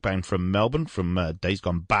punk rock band from Melbourne, from days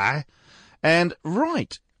gone by. And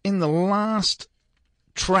right in the last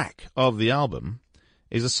track of the album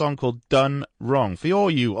is a song called Done Wrong. For all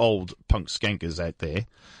you old punk skankers out there, do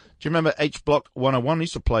you remember H Block 101? I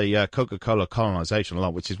used to play Coca-Cola Colonization a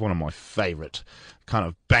lot, which is one of my favourite kind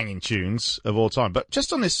of banging tunes of all time. But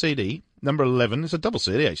just on this CD, number 11, it's a double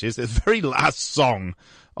CD actually, it's the very last song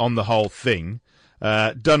on the whole thing,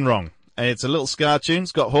 Done Wrong. And it's a little ska tune,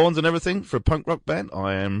 it's got horns and everything for a punk rock band.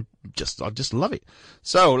 I just love it.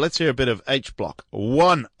 So let's hear a bit of H Block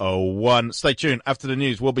 101. Stay tuned. After the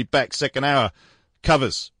news, we'll be back. Second hour.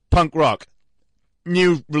 Covers, punk rock,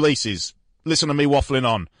 new releases. Listen to me waffling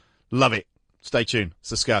on. Love it. Stay tuned.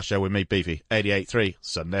 It's the Ska Show with me, Beefy, 88.3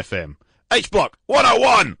 Southern FM. H Block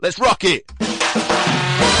 101. Let's rock it.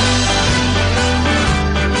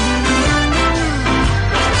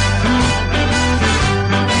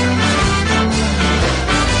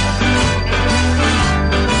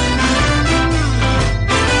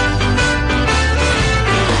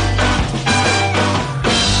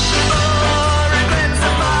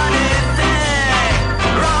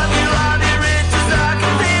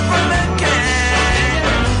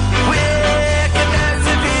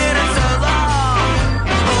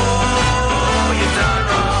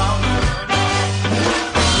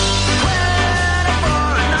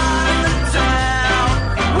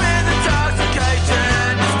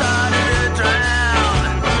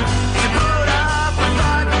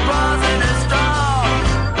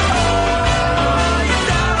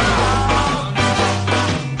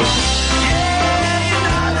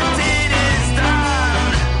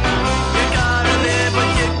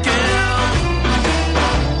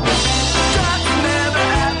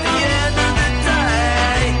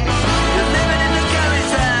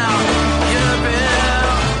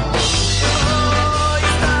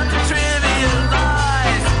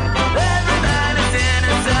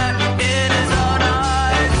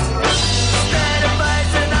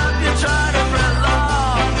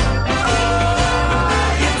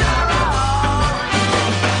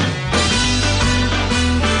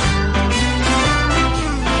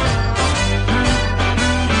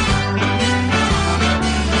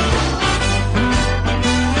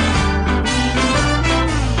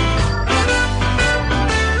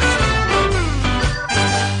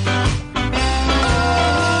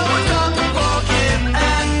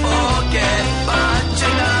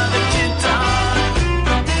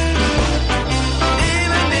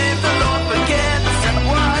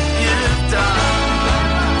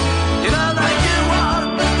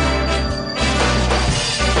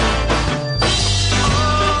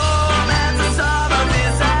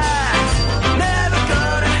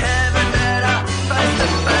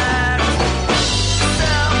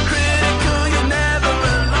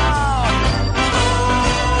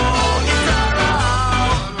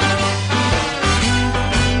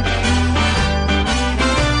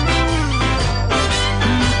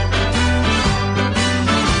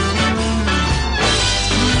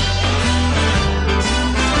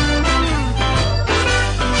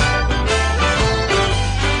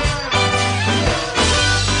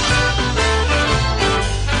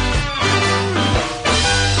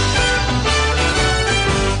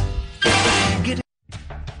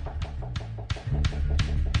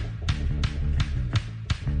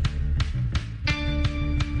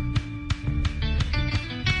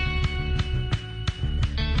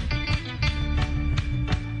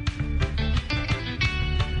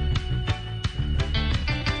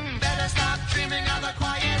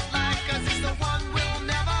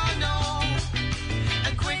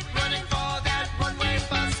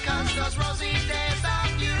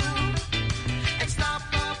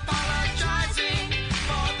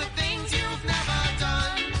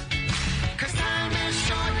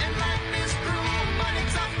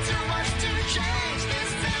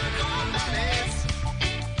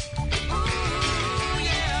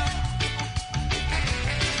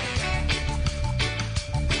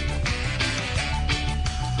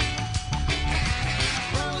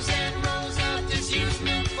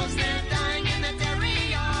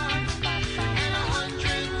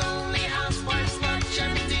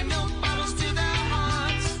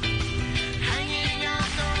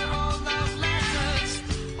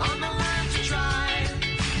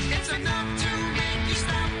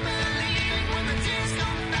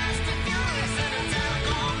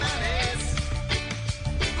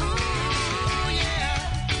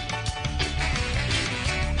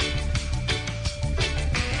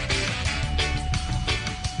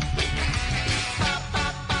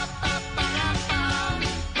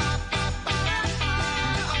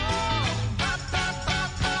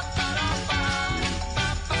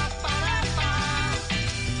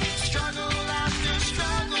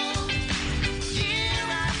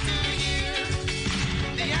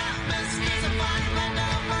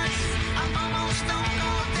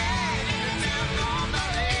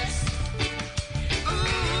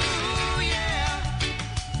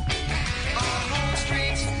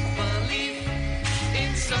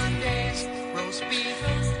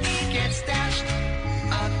 get stashed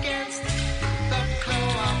against the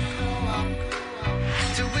co-op.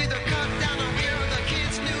 To either cut down or hear the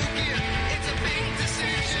kids' new gear. It's a big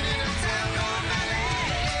decision in a town called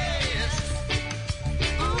Valdez.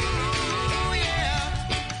 Ooh, yeah.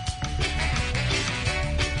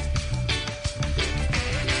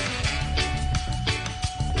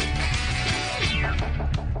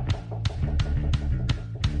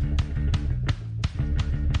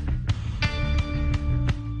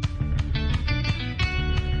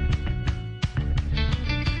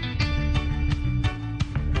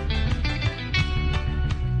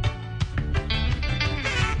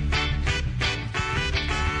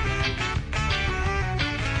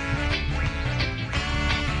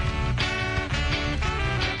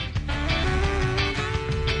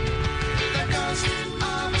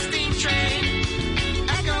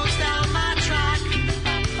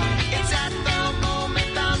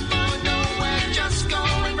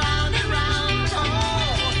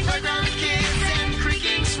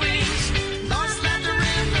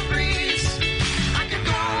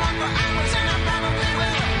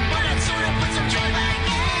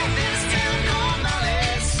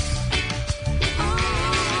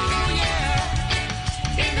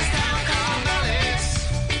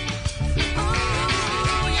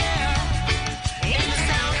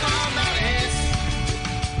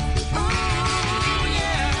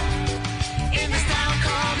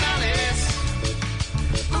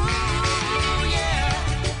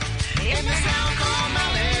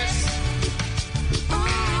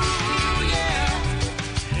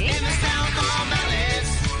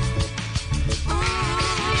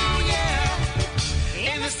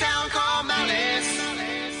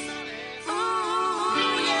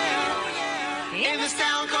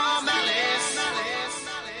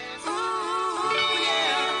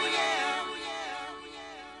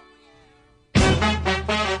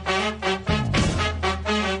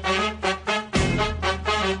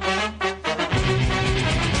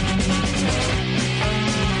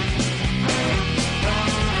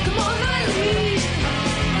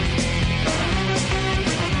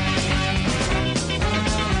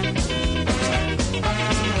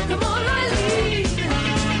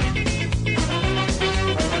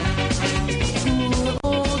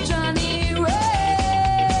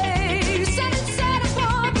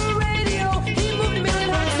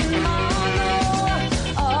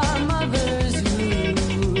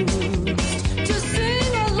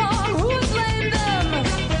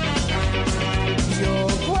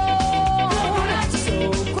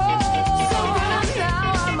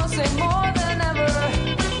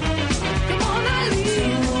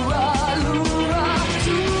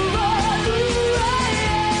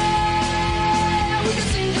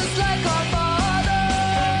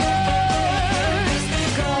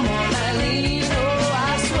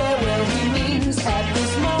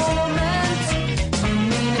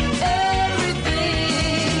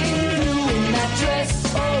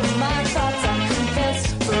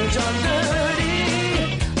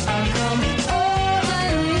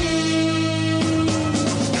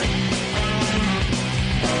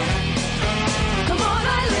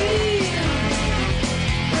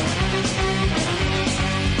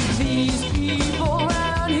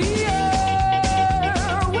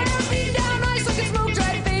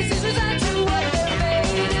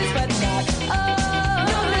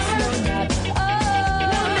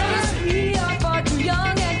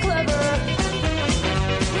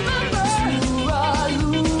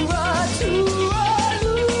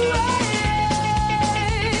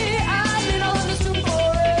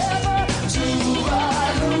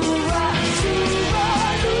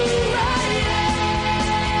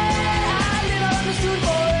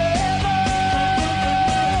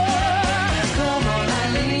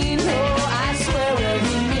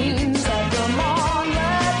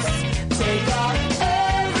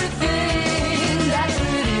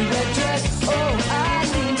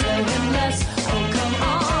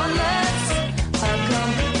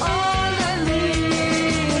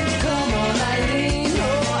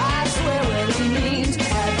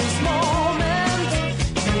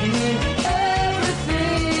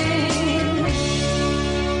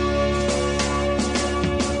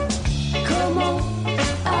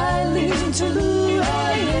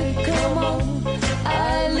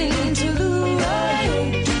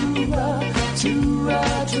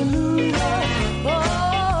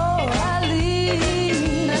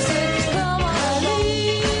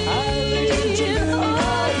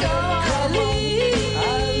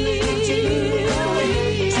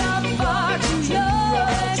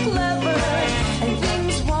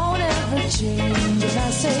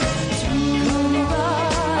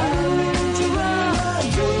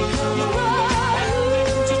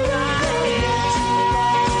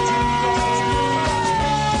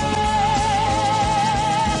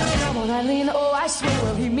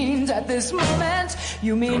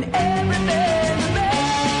 You mean everything to me.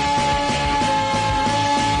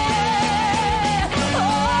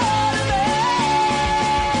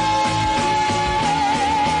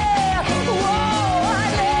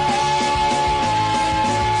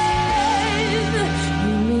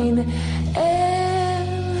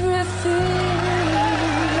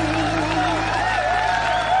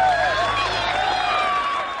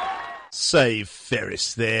 Save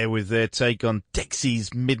Ferris there with their take on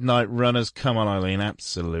Dexy's Midnight Runners. Come on, Eileen,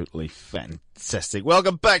 absolutely fantastic.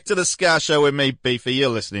 Welcome back to the Ska Show with me, Beefy. You're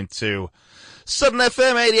listening to Southern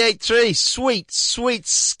FM 88.3. Sweet, sweet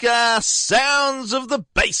ska sounds of the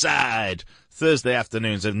Bayside. Thursday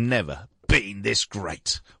afternoons have never been this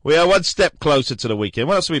great. We are one step closer to the weekend.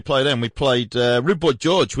 What else did we play then? We played Rude Boy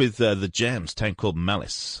George with The Jams, town called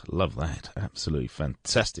Malice. Love that. Absolutely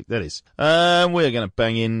fantastic, that is. We're going to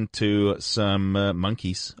bang into some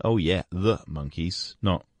Monkeys. Oh yeah, the Monkeys.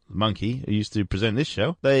 Not the Monkey who used to present this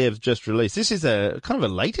show. They have just released. This is a kind of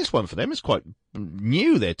a latest one for them. It's quite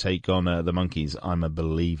new, their take on the Monkeys, I'm a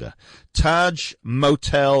Believer. Taj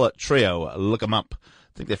Motel Trio. Look them up.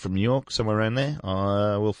 I think they're from New York, somewhere around there.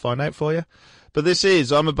 We'll find out for you. But this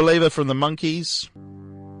is I'm a Believer from the Monkees.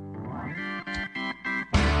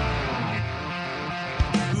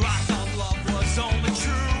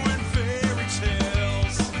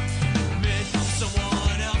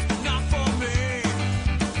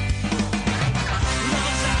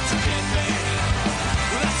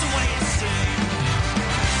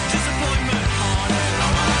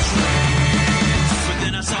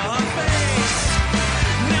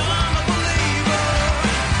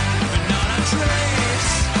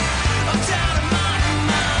 Trace of doubt in my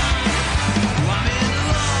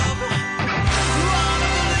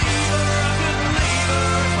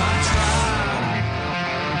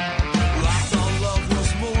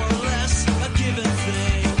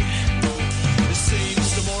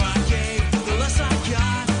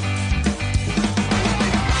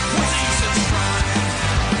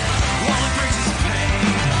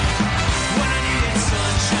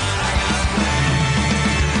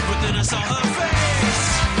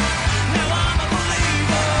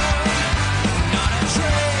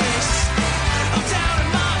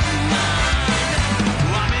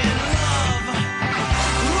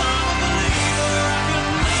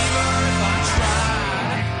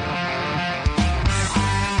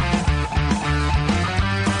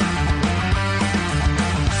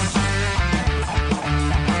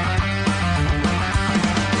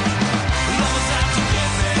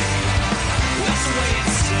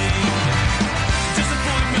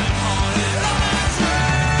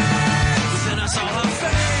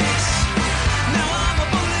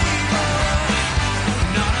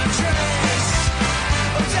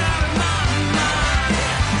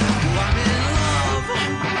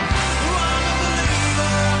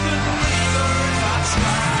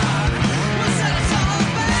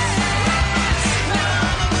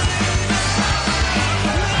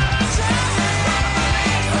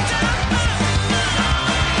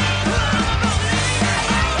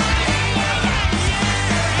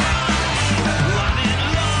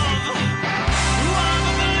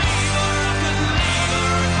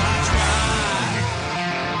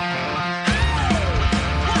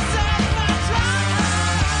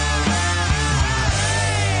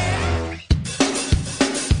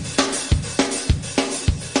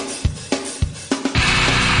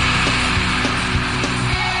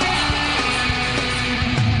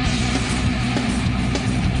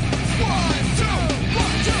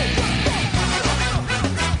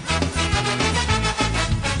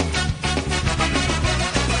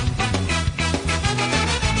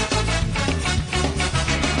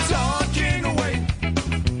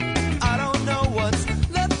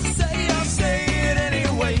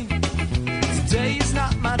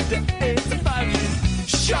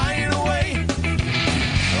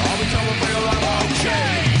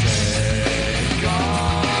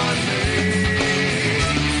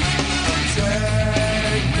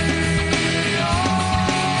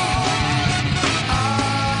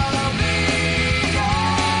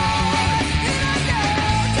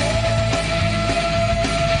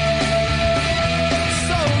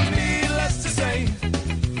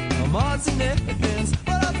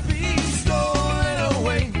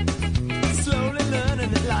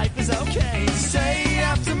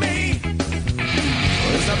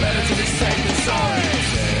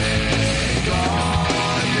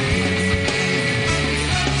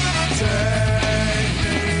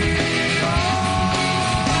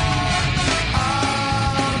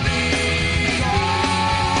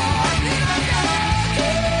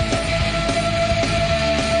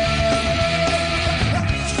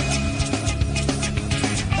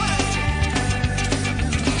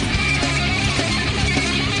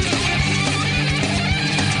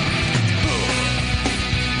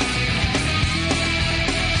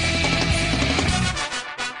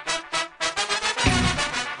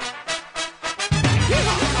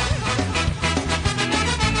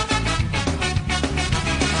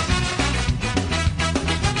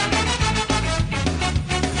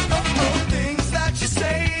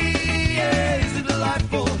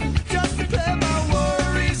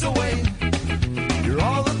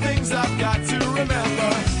got to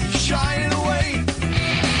remember, shying away,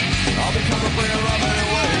 I'll become a player of any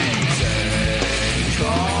way. Take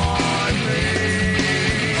on me,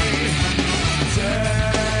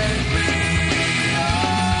 take me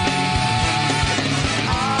on.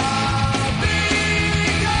 I'll be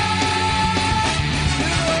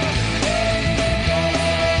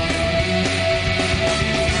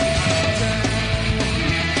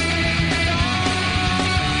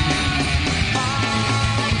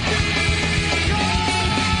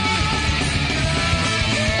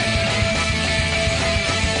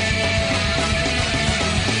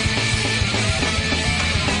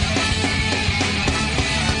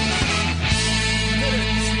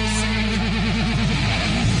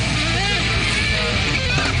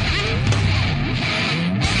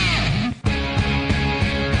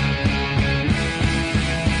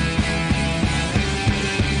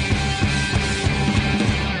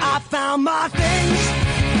found my things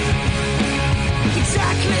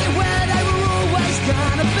exactly where they were always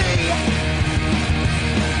gonna be,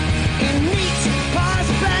 in neat piles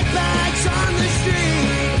of bags on the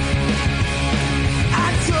street. I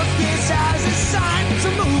took this as a sign to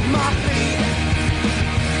move my feet.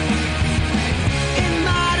 In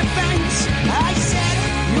my defense, I said,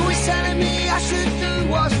 you was telling me I should do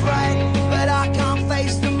what's right, but I can't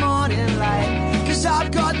face the morning light, 'cause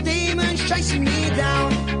I've got demons chasing me down.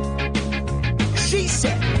 She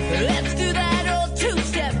said, let's do that old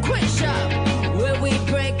two-step quick shot, where we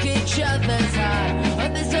break each other's heart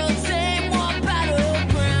on this old same war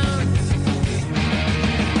battleground.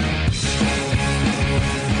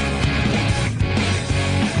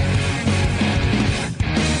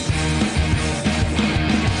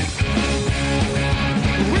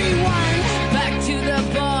 Rewind back to the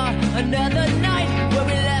bar, another night where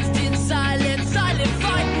we left in silent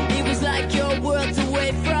fight. It was like your world's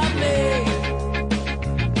away from me.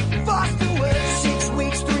 Fast forward 6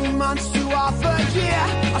 weeks, 3 months to half a year,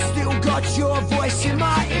 I still got your voice in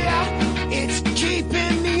my ear. It's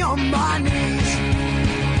keeping me on my knees.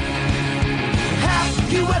 Have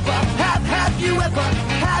you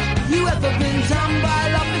ever been done by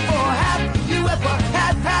love before? Have you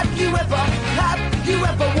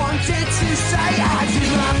ever wanted to say, I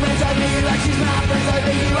choose my friends over you, I choose my friends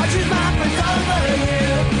over you, I choose my friends over you.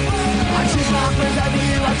 I choose my friends over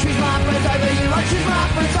you, I choose my friends over you, I choose my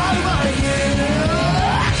friends over you.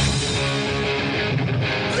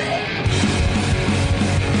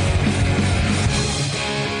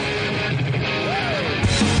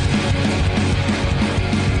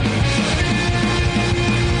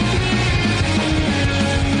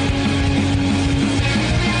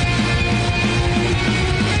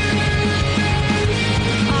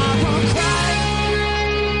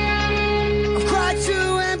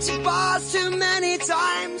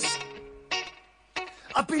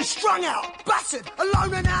 I've been strung out, battered,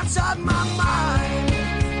 alone and outside my mind.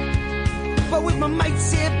 But with my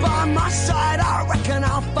mates here by my side, I reckon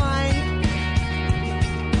I'll find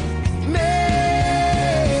me.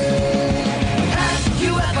 Have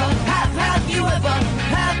you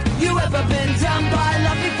ever been done by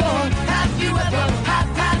love before? Have you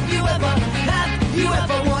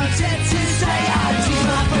ever wanted to say, I choose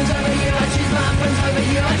my friends over you, I choose my friends over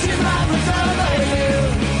you, I choose my friends over you.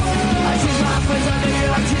 I choose my friends over you,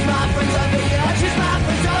 I choose my friends over you, I choose my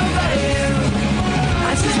friends over you.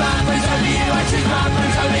 I choose my friends over you, I choose my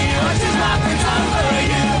friends over you, I choose my friends over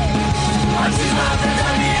you.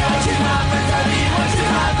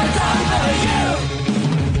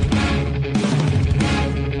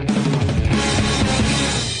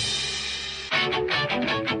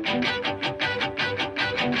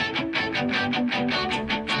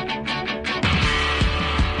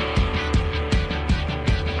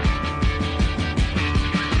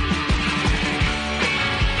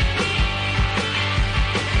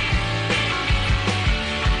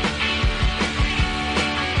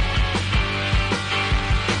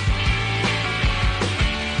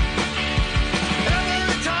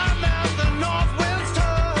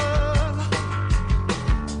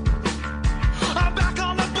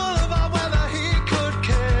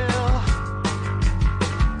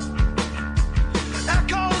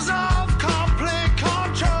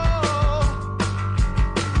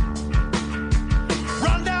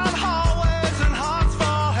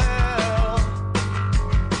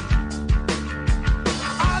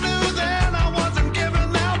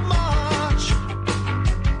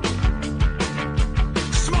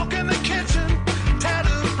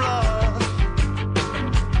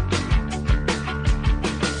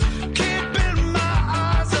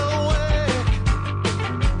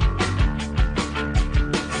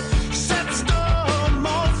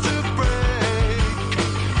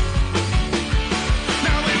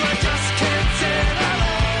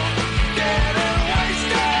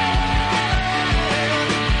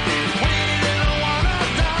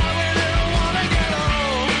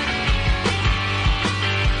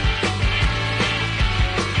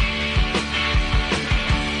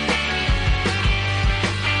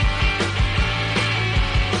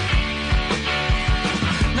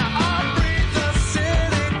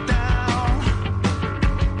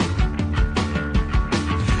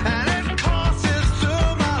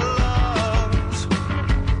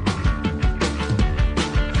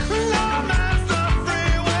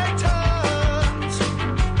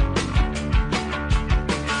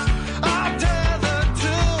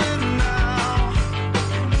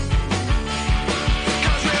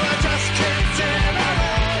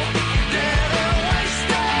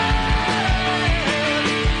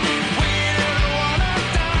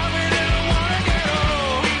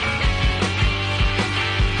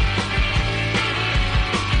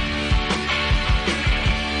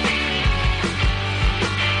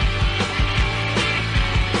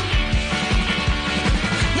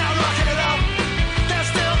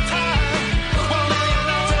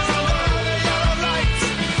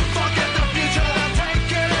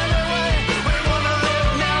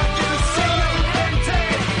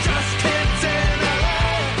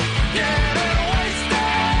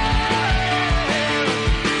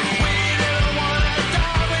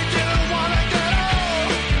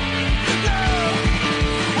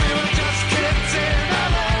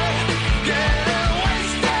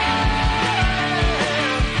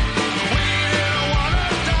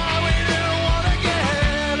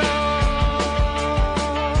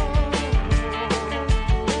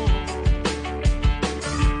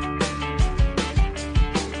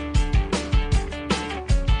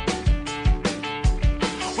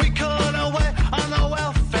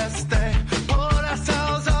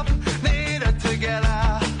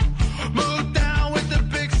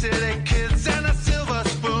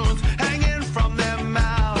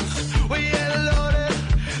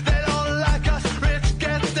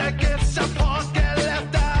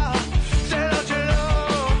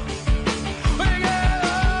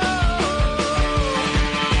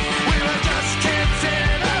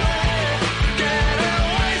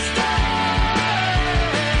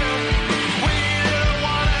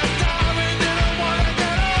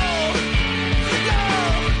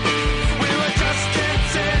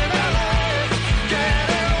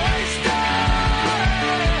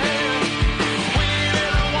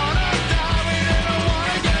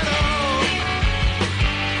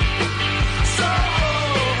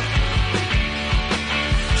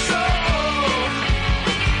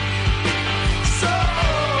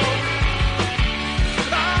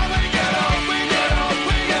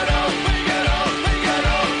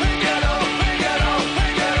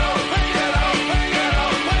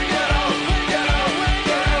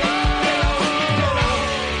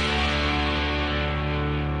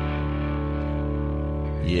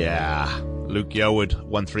 Luke Yeoward,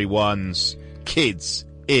 131's Kids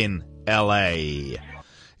in LA.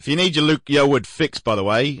 If you need your Luke Yeoward fix, by the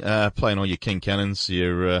way, playing all your King Cannons,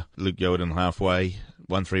 your Luke Yeoward and Halfway,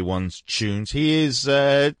 131's tunes. He is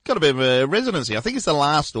got a bit of a residency. I think it's the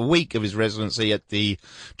last week of his residency at the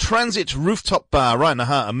Transit Rooftop Bar right in the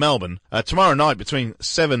heart of Melbourne. Tomorrow night between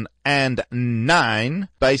 7 and 9.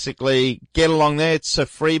 Basically, get along there. It's a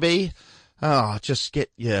freebie. Just get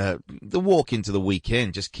the walk into the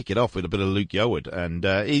weekend. Just kick it off with a bit of Luke Yeoward. And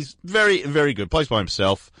he's very, very good. Plays by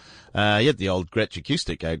himself. He had the old Gretsch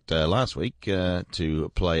acoustic out last week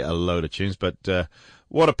to play a load of tunes. But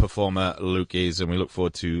what a performer Luke is, and we look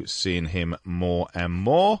forward to seeing him more and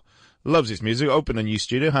more. Loves his music. Opened a new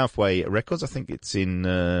studio, Halfway Records. I think it's in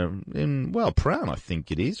Prown, I think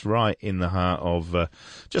it is, right in the heart of,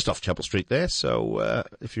 just off Chapel Street there. So,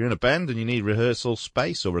 if you're in a band and you need rehearsal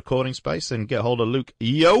space or recording space, then get hold of Luke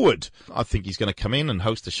Yeoward. I think he's going to come in and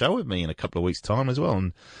host a show with me in a couple of weeks' time as well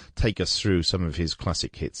and take us through some of his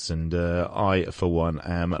classic hits. And, I, for one,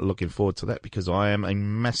 am looking forward to that because I am a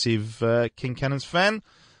massive, King Cannons fan.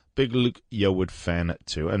 Big Luke Yeoward fan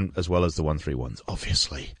too, and as well as the 131s,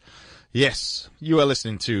 obviously. Yes, you are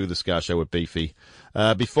listening to The Ska Show with Beefy.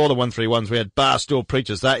 Before the 131s, we had Barstool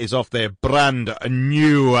Preachers. That is off their brand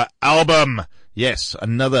new album. Yes,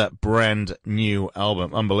 another brand new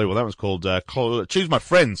album. Unbelievable. That was called Choose My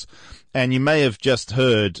Friends. And you may have just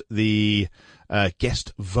heard the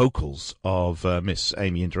guest vocals of Miss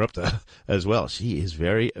Amy Interrupter as well. She is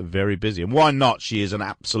very, very busy. And why not? She is an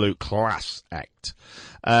absolute class act.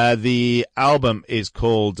 The album is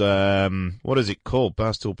called, what is it called?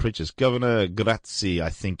 Barstool Preachers. Governor Grazie, I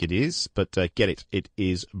think it is. But get it. It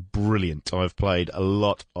is brilliant. I've played a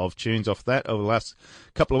lot of tunes off that over the last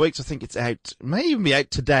couple of weeks. I think it's out, may even be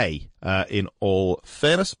out today, in all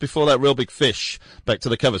fairness. Before that, Real Big Fish. Back to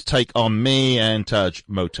the covers. Take On Me and Taj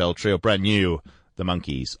Motel Trio. Brand new. The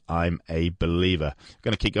Monkees, I'm a Believer.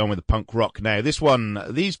 Going to keep going with the punk rock now. This one,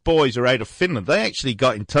 these boys are out of Finland. They actually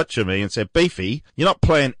got in touch with me and said, Beefy, you're not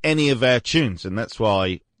playing any of our tunes. And that's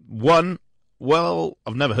why, one, well,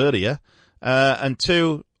 I've never heard of you. And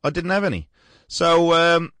two, I didn't have any.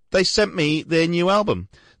 So they sent me their new album.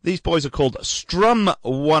 These boys are called Strum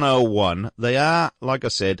 101. They are, like I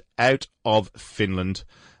said, out of Finland.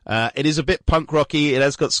 It is a bit punk rocky. It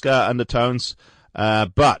has got ska undertones.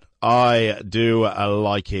 But I do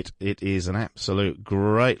like it. It is an absolute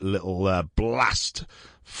great little blast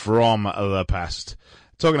from the past.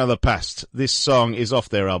 Talking of the past, this song is off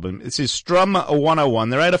their album. This is Strum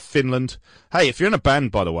 101. They're out of Finland. Hey, if you're in a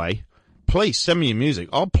band, by the way, please send me your music.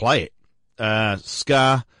 I'll play it.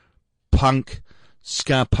 Ska, punk,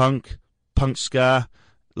 punk ska.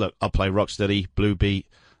 Look, I'll play rocksteady, blue beat,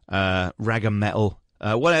 ragga metal.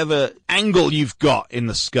 Whatever angle you've got in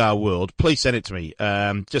the ska world, please send it to me.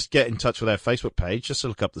 Just get in touch with our Facebook page. Just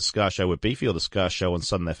look up the Ska Show with Beefy or the Ska Show on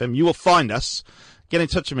Southern FM. You will find us. Get in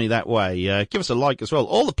touch with me that way. Give us a like as well.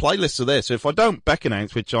 All the playlists are there. So if I don't back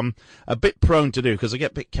announce, which I'm a bit prone to do because I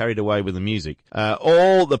get a bit carried away with the music,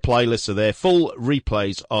 all the playlists are there. Full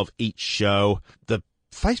replays of each show. The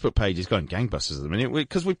Facebook page is going gangbusters at the minute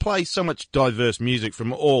because we play so much diverse music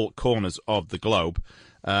from all corners of the globe.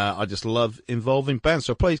 I just love involving bands,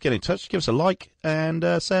 so please get in touch, give us a like, and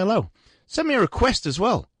say hello. Send me a request as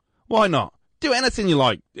well. Why not? Do anything you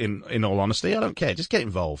like, in all honesty. I don't care. Just get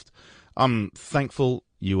involved. I'm thankful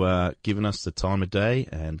you are giving us the time of day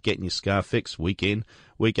and getting your ska fix week in,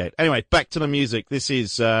 week out. Anyway, back to the music. This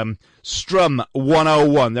is Strum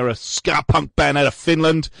 101. They're a ska punk band out of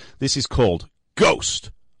Finland. This is called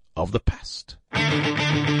Ghost of the Past.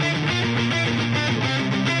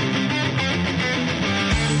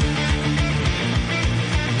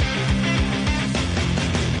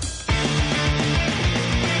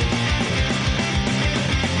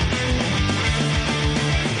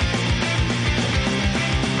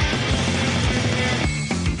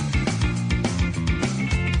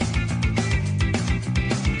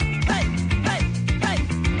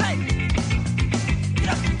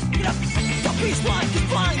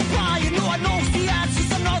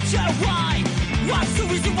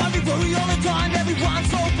 Everyone's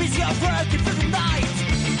so busy at work and through the night.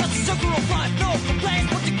 That's the circle of life, no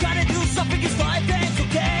complaints. But you gotta do something, it's life and it's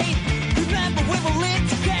okay. Remember we will live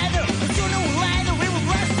together, but sooner or later we will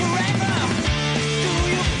last forever. Do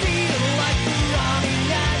you feel like you're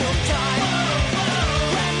running out of time?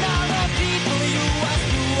 When other people you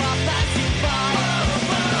ask who are passing by?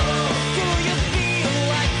 Do you feel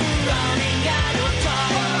like you're running out of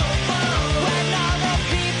time? When other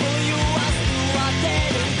people you ask who are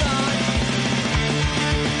dead and gone?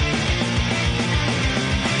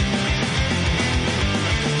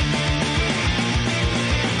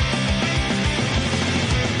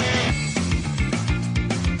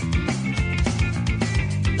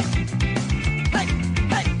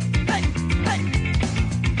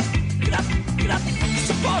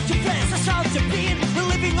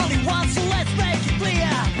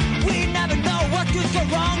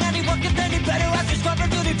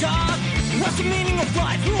 What's the meaning of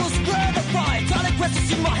life? Who's square the fight? All the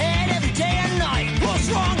questions in my head every day and night. Who's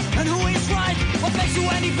wrong and who is right? What makes you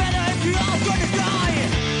any better if you're all gonna die?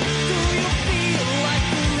 Do you feel like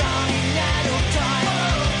you're running out of time?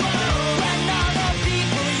 When other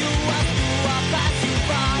people you ask who are passing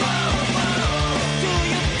by? Do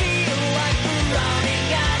you feel like you're running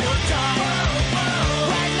out of time?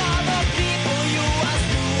 When other people you ask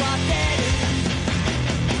who are dead?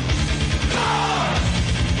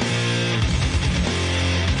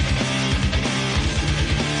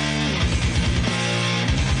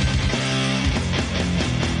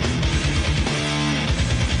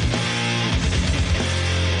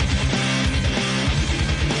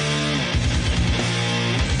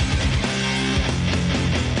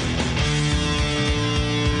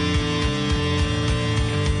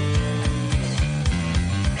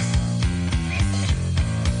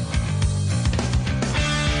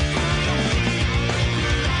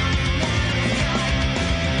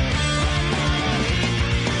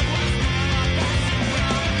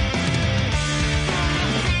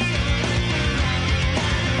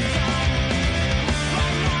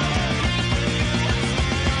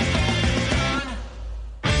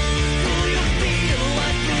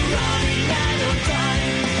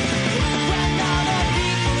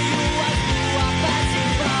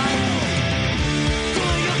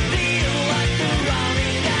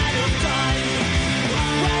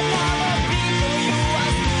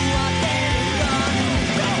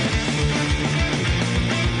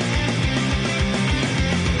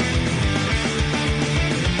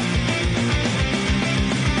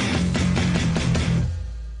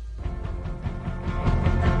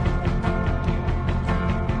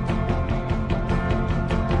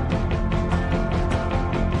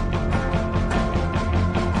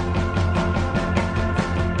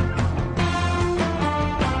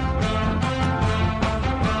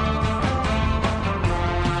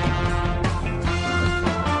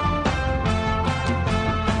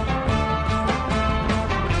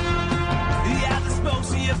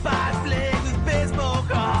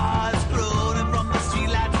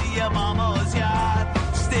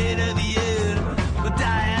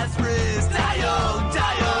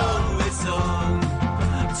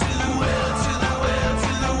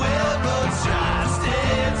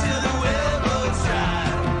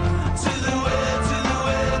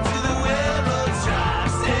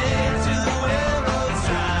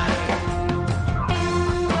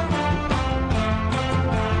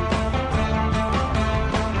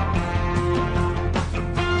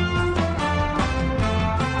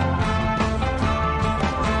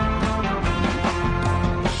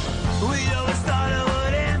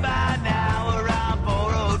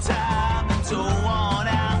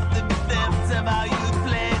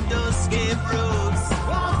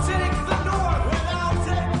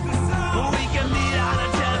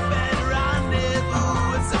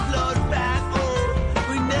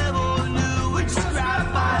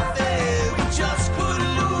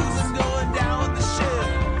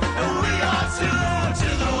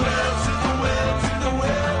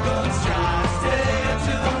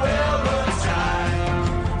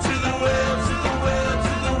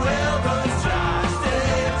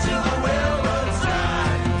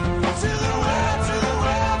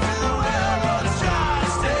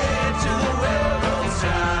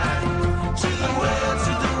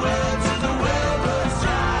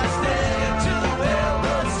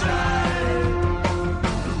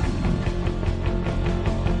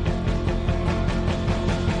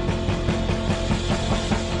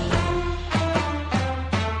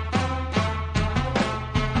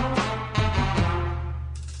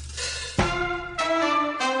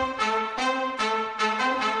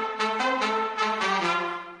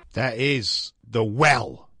 That is The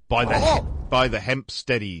Well by the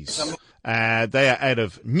Hempsteadies. They are out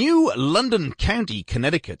of New London County,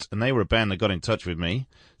 Connecticut, and they were a band that got in touch with me.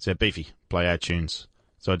 Said, Beefy, play our tunes.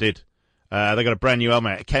 So I did. They got a brand new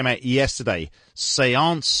album out. It came out yesterday.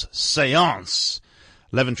 Seance.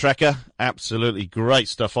 11-tracker. Absolutely great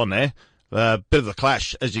stuff on there. Bit of the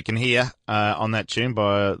Clash, as you can hear, on that tune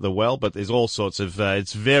by The Well, but there's all sorts of,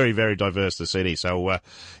 it's very, very diverse, the CD. So,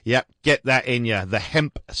 get that in you. The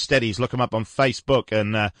Hempsteadies. Look them up on Facebook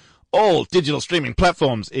and, all digital streaming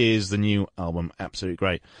platforms is the new album. Absolutely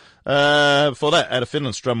great. Before that, out of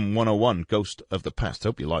Finland, Strum 101, Ghost of the Past.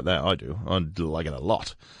 Hope you like that. I do. I like it a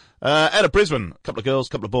lot. Out of Brisbane, a couple of girls,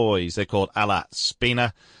 couple of boys. They're called Alla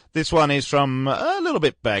Spina. This one is from a little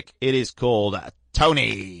bit back. It is called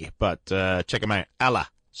Tony, but check them out. Alla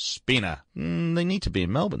Spina. They need to be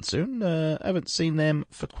in Melbourne soon. Haven't seen them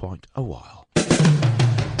for quite a while.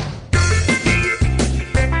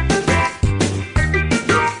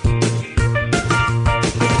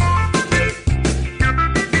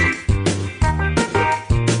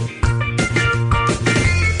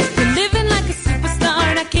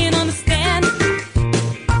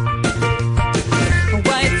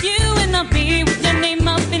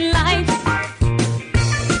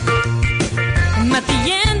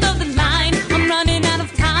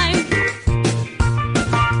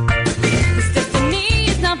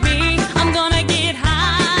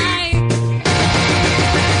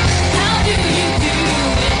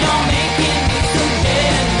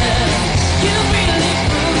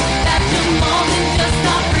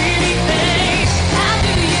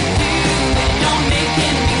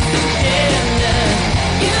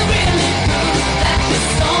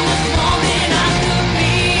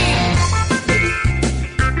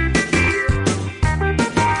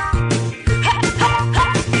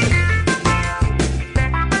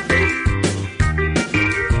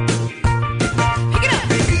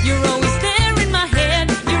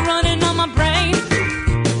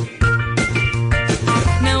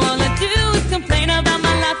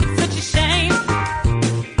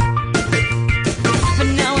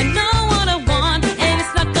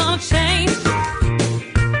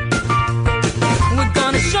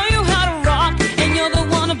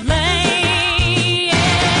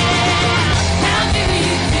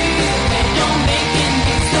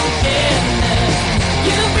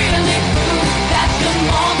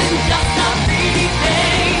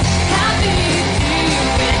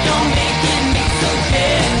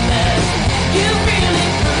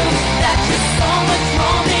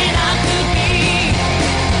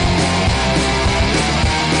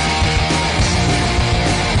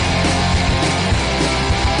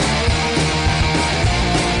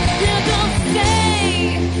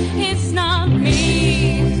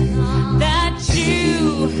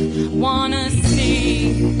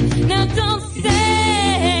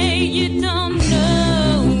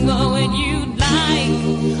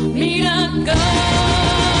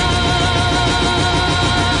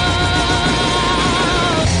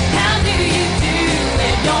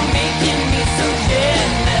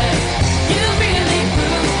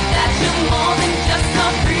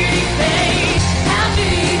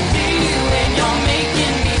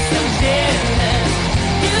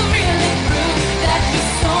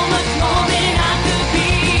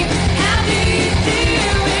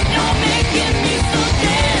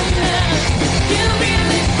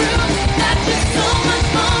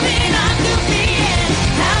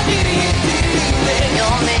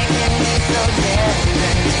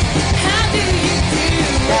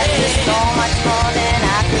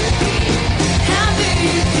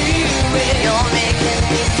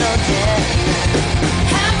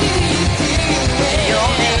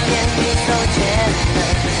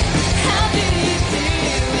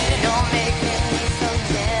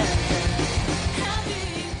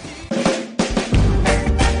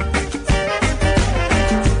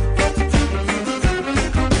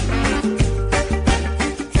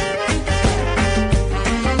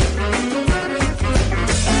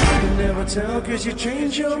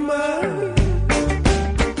 change your mind.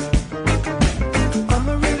 I'm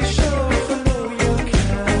not really sure if I know your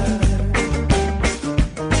kind.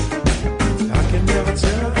 I can never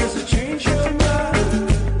tell, does it change your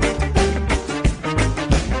mind?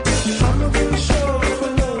 I'm not really sure if I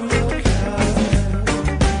know your kind.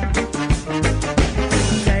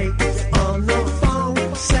 Dates on the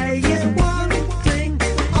phone, saying one thing,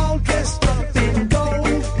 all dressed up in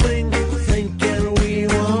gold bling, thinking we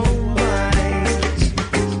won't bite.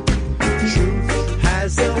 Truth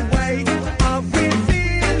has a way of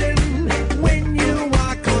revealing when you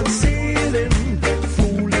are concealing.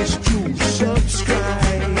 Foolish to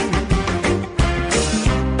subscribe.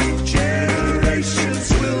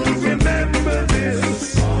 Generations will remember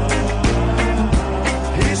this.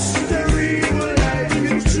 History will add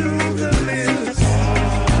you to the list.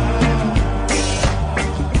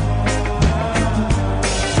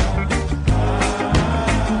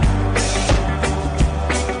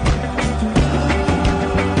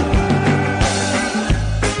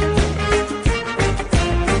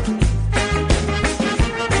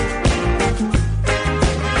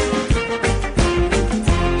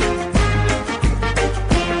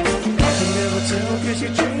 I can never tell 'cause you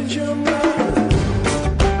change your mind.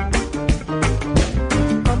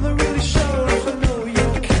 I'm not really sure if I know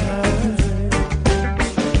your kind.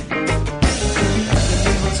 I can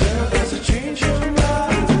never tell 'cause you change your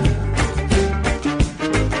mind.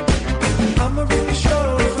 I'm not really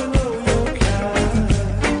sure if I know your kind.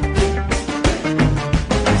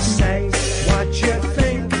 Say what you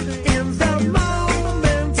think in the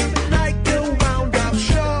moment, like a wound-up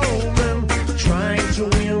showman trying to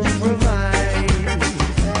improvise.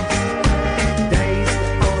 Days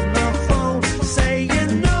on the phone,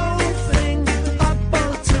 saying nothing up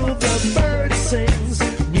until the bird sings.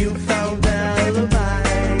 Newfound alibis.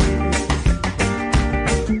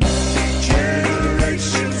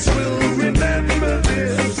 Generations will remember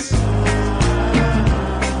this.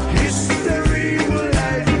 History will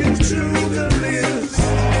add you to the list.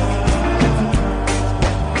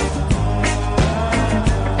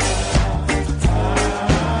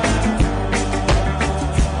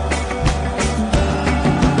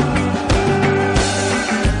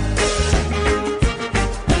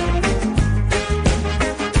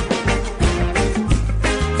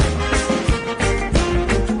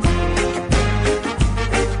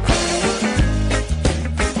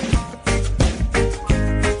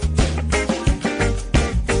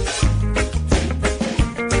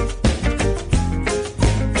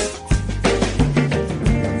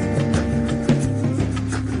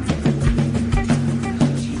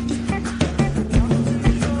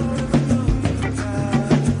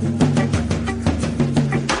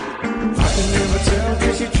 I can never tell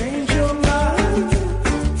 'cause you change your mind.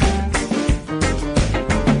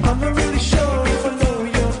 I'm not really sure if I know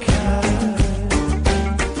your kind.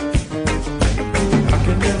 I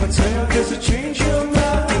can never tell 'cause you change your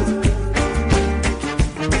mind.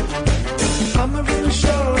 I'm not really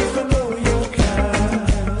sure if I know your kind.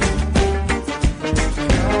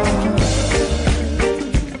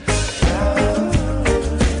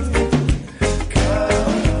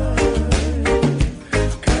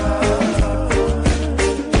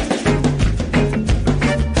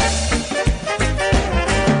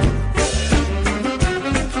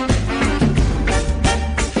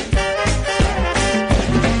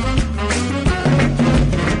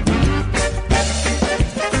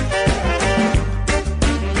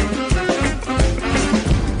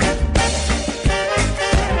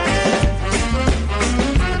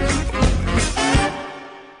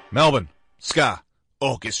 Melbourne Ska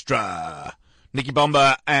Orchestra, Nicky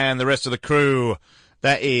Bomber and the rest of the crew.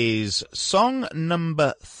 That is song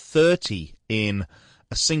number 30 in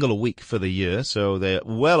a single a week for the year, so they're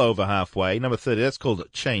well over halfway. Number 30, that's called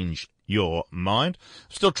Change Your Mind.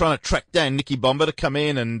 Still trying to track down Nicky Bomber to come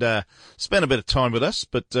in and spend a bit of time with us,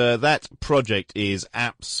 but that project is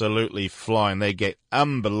absolutely flying. They get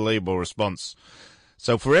unbelievable response.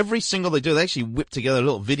 So for every single they do, they actually whip together a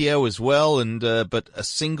little video as well, and but a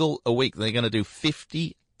single a week. They're going to do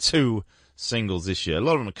 52 singles this year. A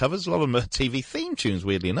lot of them are covers, a lot of them are TV theme tunes,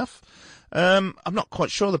 weirdly enough. I'm not quite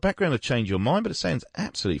sure the background will change your mind, but it sounds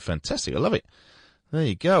absolutely fantastic. I love it. There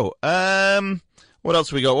you go. What else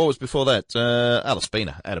have we got? What was before that? Alice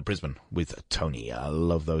Spina out of Brisbane with Tony. I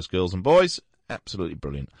love those girls and boys. Absolutely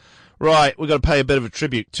brilliant. Right, we've got to pay a bit of a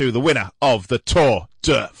tribute to the winner of the Tour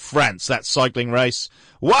de France, that cycling race.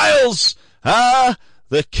 Wales are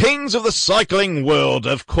the kings of the cycling world.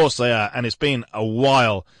 Of course they are, and it's been a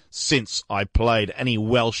while since I played any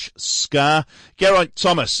Welsh ska. Geraint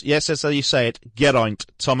Thomas, yes, that's how you say it, Geraint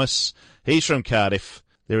Thomas. He's from Cardiff.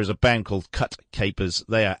 There is a band called Cut Capers.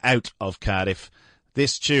 They are out of Cardiff.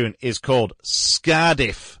 This tune is called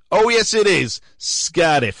Scardiff. Oh, yes, it is.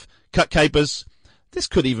 Scardiff. Cut Capers. This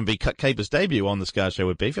could even be Cut Capers' debut on the Ska Show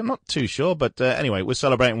with Beefy. I'm not too sure, but anyway, we're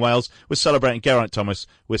celebrating Wales. We're celebrating Geraint Thomas.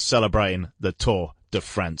 We're celebrating the Tour de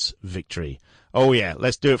France victory. Oh, yeah,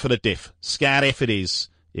 let's do it for the diff. Scardiff it is.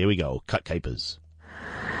 Here we go. Cut Capers.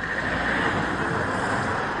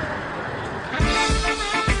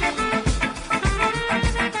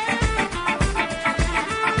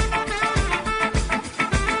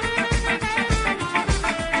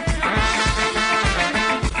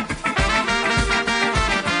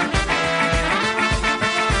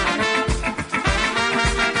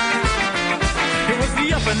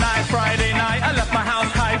 Friday night, I left my house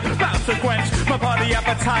hype, about to quench my party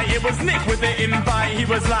appetite. It was Nick with the invite. He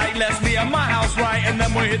was like, let's meet at my house, right? And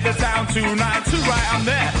then we'll hit the town tonight. Too right, I'm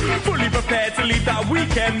there, fully prepared to leave that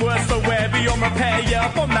weekend. Worse for wear, beyond repair. Yeah,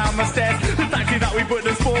 up and down the stairs. The taxi that we booked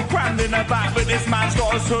is $4,000 in the back, but this man's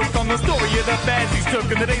got us hooked on the story of the fares he's took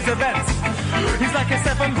in the day's events. He's like a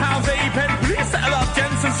 £7.80. Please settle up,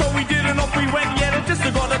 gents, and so we did, and off we went. Yeah, they just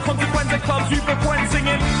got the consequence of clubs we frequent,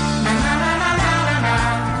 singing.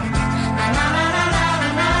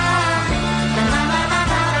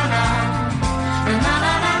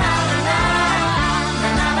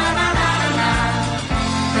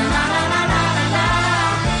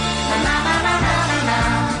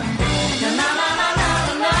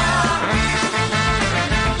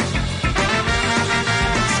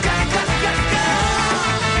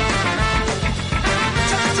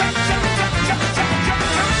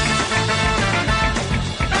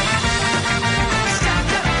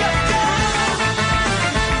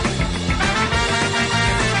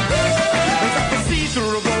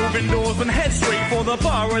 And head straight for the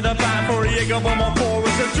bar with a bat for a Jaeger bomb or four.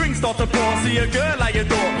 As the drinks start to pour, see a girl I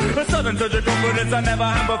adore. A sudden surge of confidence I never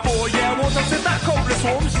had before. Yeah, walked up to that coldest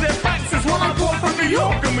warm. She said, thanks, it's what I brought from New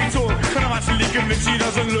York. And we talk, and I'm actually convinced she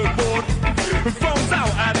doesn't look bored. Phones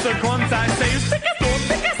out at the contact, says, think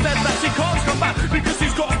I said that she can't come back because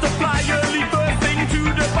she's got to fly early first thing to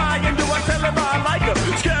Dubai. And do I tell her I like her?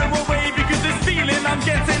 Scare her away because this feeling I'm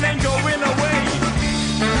getting ain't going away.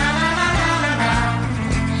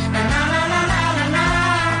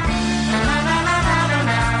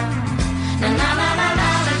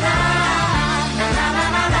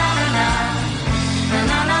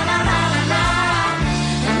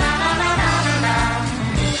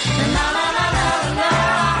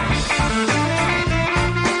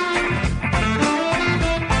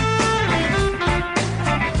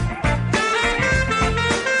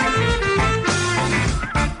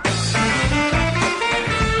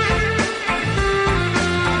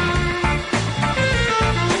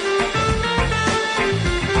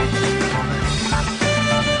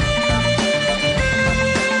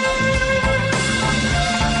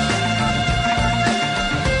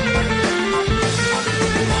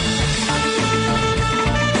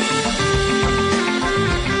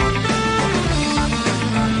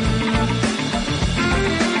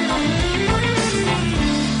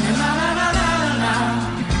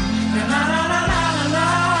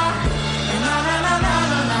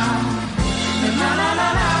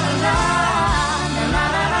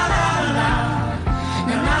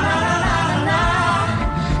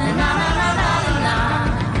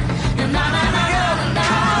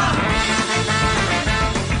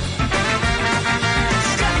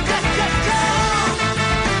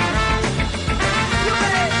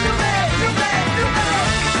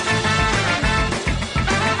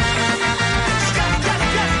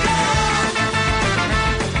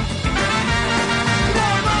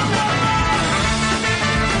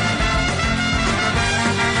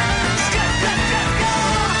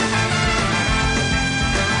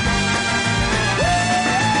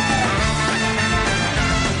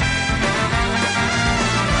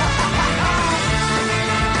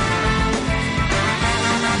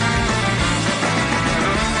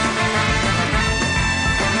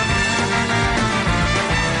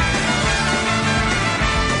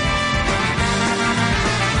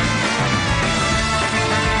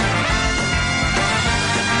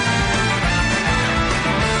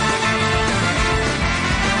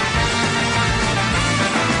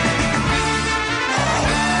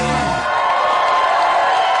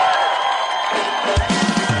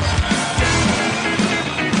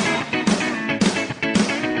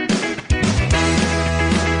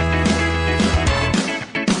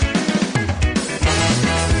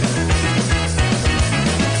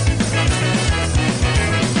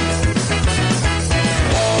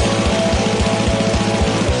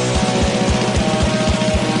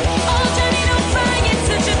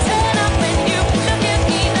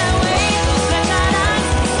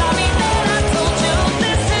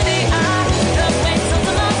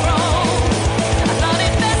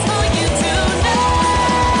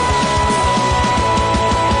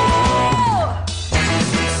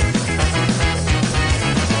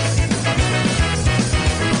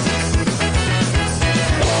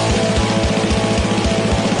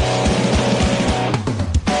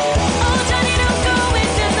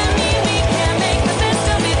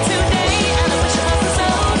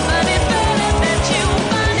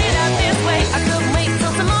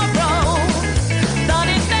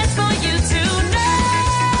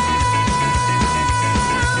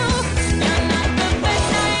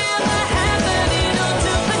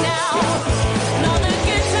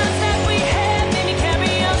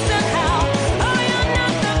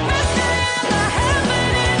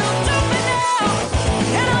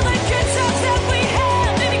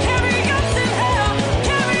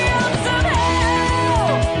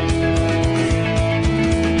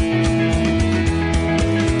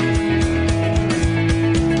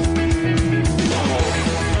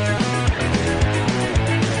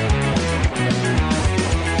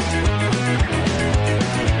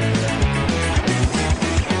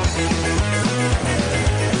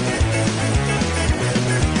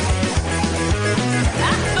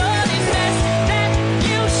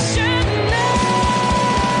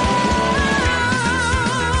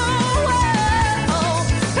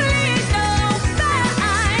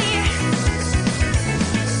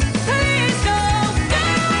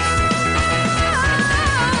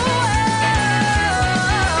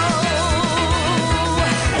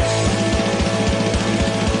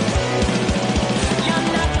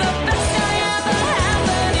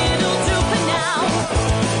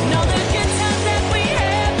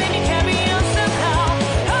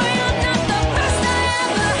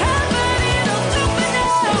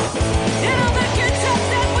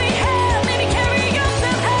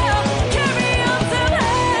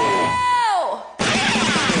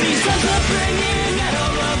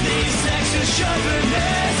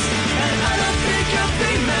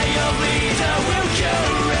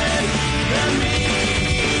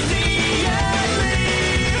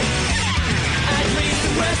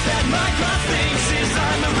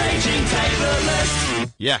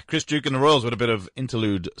 Yeah, Chris Duke and the Royals with a bit of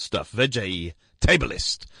interlude stuff. Veggie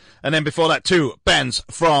Tableist. And then before that, two bands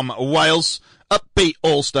from Wales. Upbeat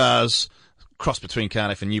All-Stars. Cross between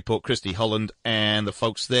Cardiff and Newport. Christy Holland and the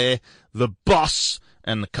folks there. The Boss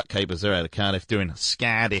and the Cut Capers. They're out of Cardiff doing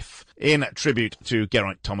Scardiff in tribute to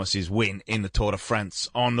Geraint Thomas's win in the Tour de France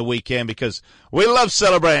on the weekend, because we love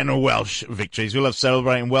celebrating Welsh victories. We love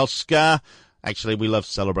celebrating Welsh ska. Actually, we love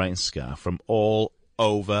celebrating ska from all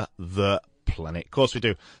over the planet. Of course we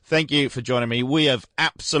do. Thank you for joining me. We have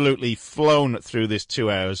absolutely flown through this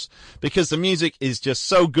 2 hours because the music is just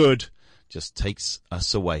so good. Just takes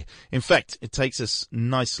us away. In fact, it takes us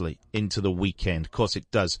nicely into the weekend. Of course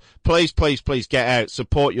it does. Please, please, please get out.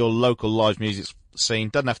 Support your local live music scene.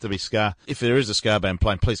 Doesn't have to be ska. If there is a ska band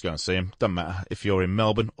playing, please go and see them. Doesn't matter if you're in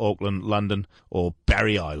Melbourne, Auckland, London, or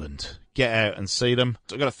Barry Island. Get out and see them.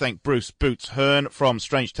 So I've got to thank Bruce Boots Hearn from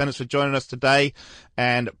Strange Tenants for joining us today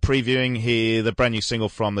and previewing here the brand new single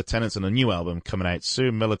from the Tenants and a new album coming out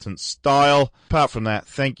soon, Militant Style. Apart from that,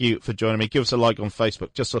 thank you for joining me. Give us a like on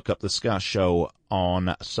Facebook. Just look up the Ska Show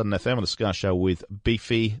on Southern FM or the Ska Show with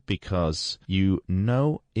Beefy, because you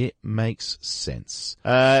know it makes sense.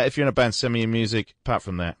 If you're in a band, send me your music. Apart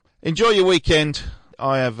from that, enjoy your weekend.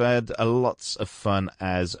 I have had lots of fun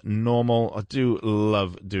as normal. I do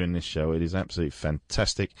love doing this show. It is absolutely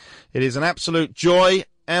fantastic. It is an absolute joy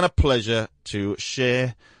and a pleasure to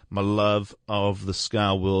share my love of the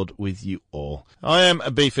ska world with you all. I am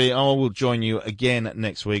Beefy. I will join you again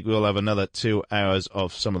next week. We'll have another 2 hours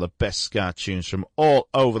of some of the best ska tunes from all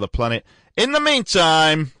over the planet. In the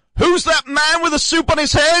meantime, who's that man with a soup on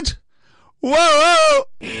his head? Whoa!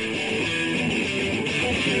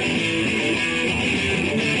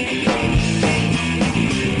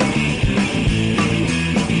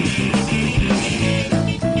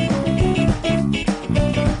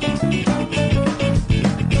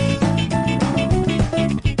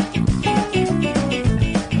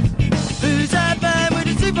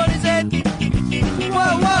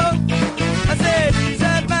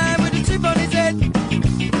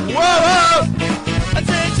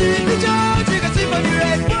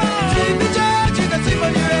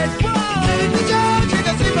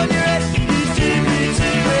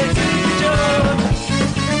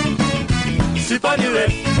 Soup on your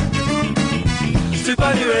head, soup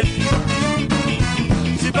on your head,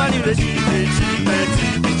 soup on your head,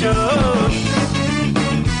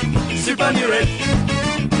 soup on your head,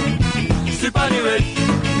 soup on your head,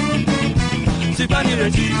 soup on your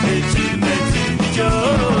head,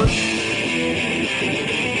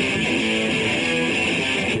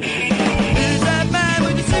 who's that man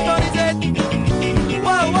with the soup on his head?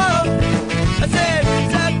 Whoa, whoa, I said,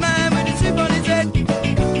 who's that man with the soup on his head?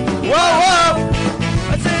 Whoa, whoa!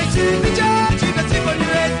 I say, Soupy George, you got soup on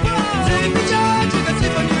your head. Soupy George, you got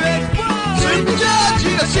soup on your head. Soupy George,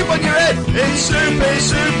 you got soup on your head. It's Soupy,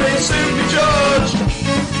 Soupy, Soupy George.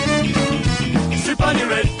 Soup on your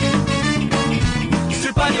head.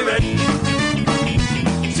 Soup on your head.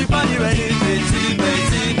 Soup on your head. It's Soupy,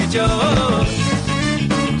 Soupy George.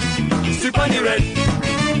 Soup on your head.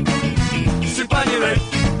 Soup on your head.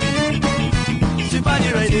 Soup on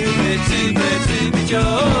your head. It's Soupy, Soupy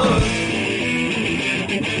George.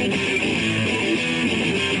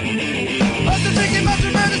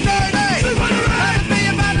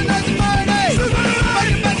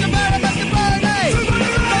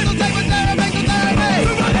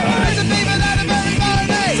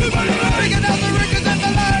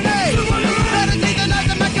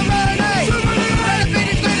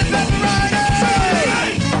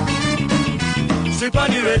 Soup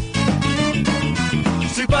on your head,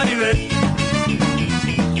 soup on your head,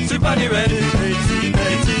 soup on your head,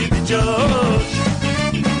 Soupy George.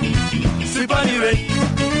 Soup on your head,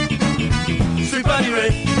 soup on your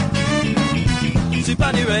head, soup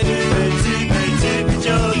on your head, Soupy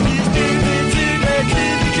George. Soupy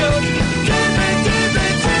George,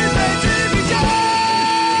 Soupy George.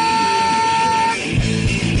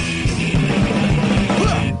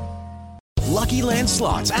 Lucky Land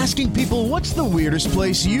Slots, asking people, what's the weirdest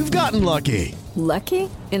place you've gotten lucky? Lucky?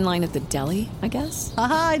 In line at the deli, I guess?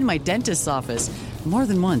 Aha, in my dentist's office. More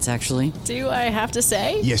than once, actually. Do I have to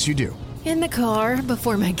say? Yes, you do. In the car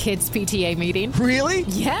before my kids' PTA meeting. Really?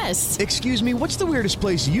 Yes. Excuse me, what's the weirdest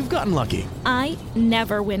place you've gotten lucky? I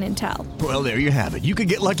never win and tell. Well, there you have it. You can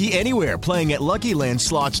get lucky anywhere, playing at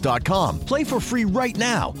LuckyLandSlots.com. Play for free right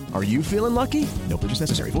now. Are you feeling lucky? No purchase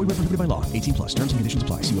necessary. Void where prohibited by law. 18+. Terms and conditions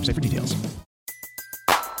apply. See website for details.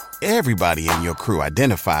 Everybody in your crew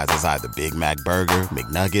identifies as either Big Mac Burger,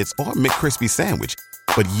 McNuggets, or McCrispy Sandwich.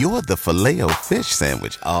 But you're the Filet-O-Fish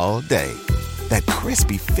Sandwich all day. That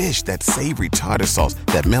crispy fish, that savory tartar sauce,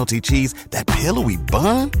 that melty cheese, that pillowy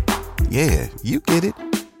bun. Yeah, you get it.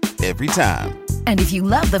 Every time. And if you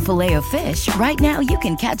love the Filet-O-Fish, right now you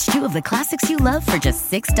can catch 2 of the classics you love for just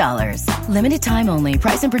 $6. Limited time only.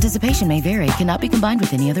 Price and participation may vary. Cannot be combined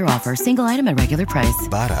with any other offer. Single item at regular price.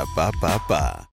 Ba-da-ba-ba-ba.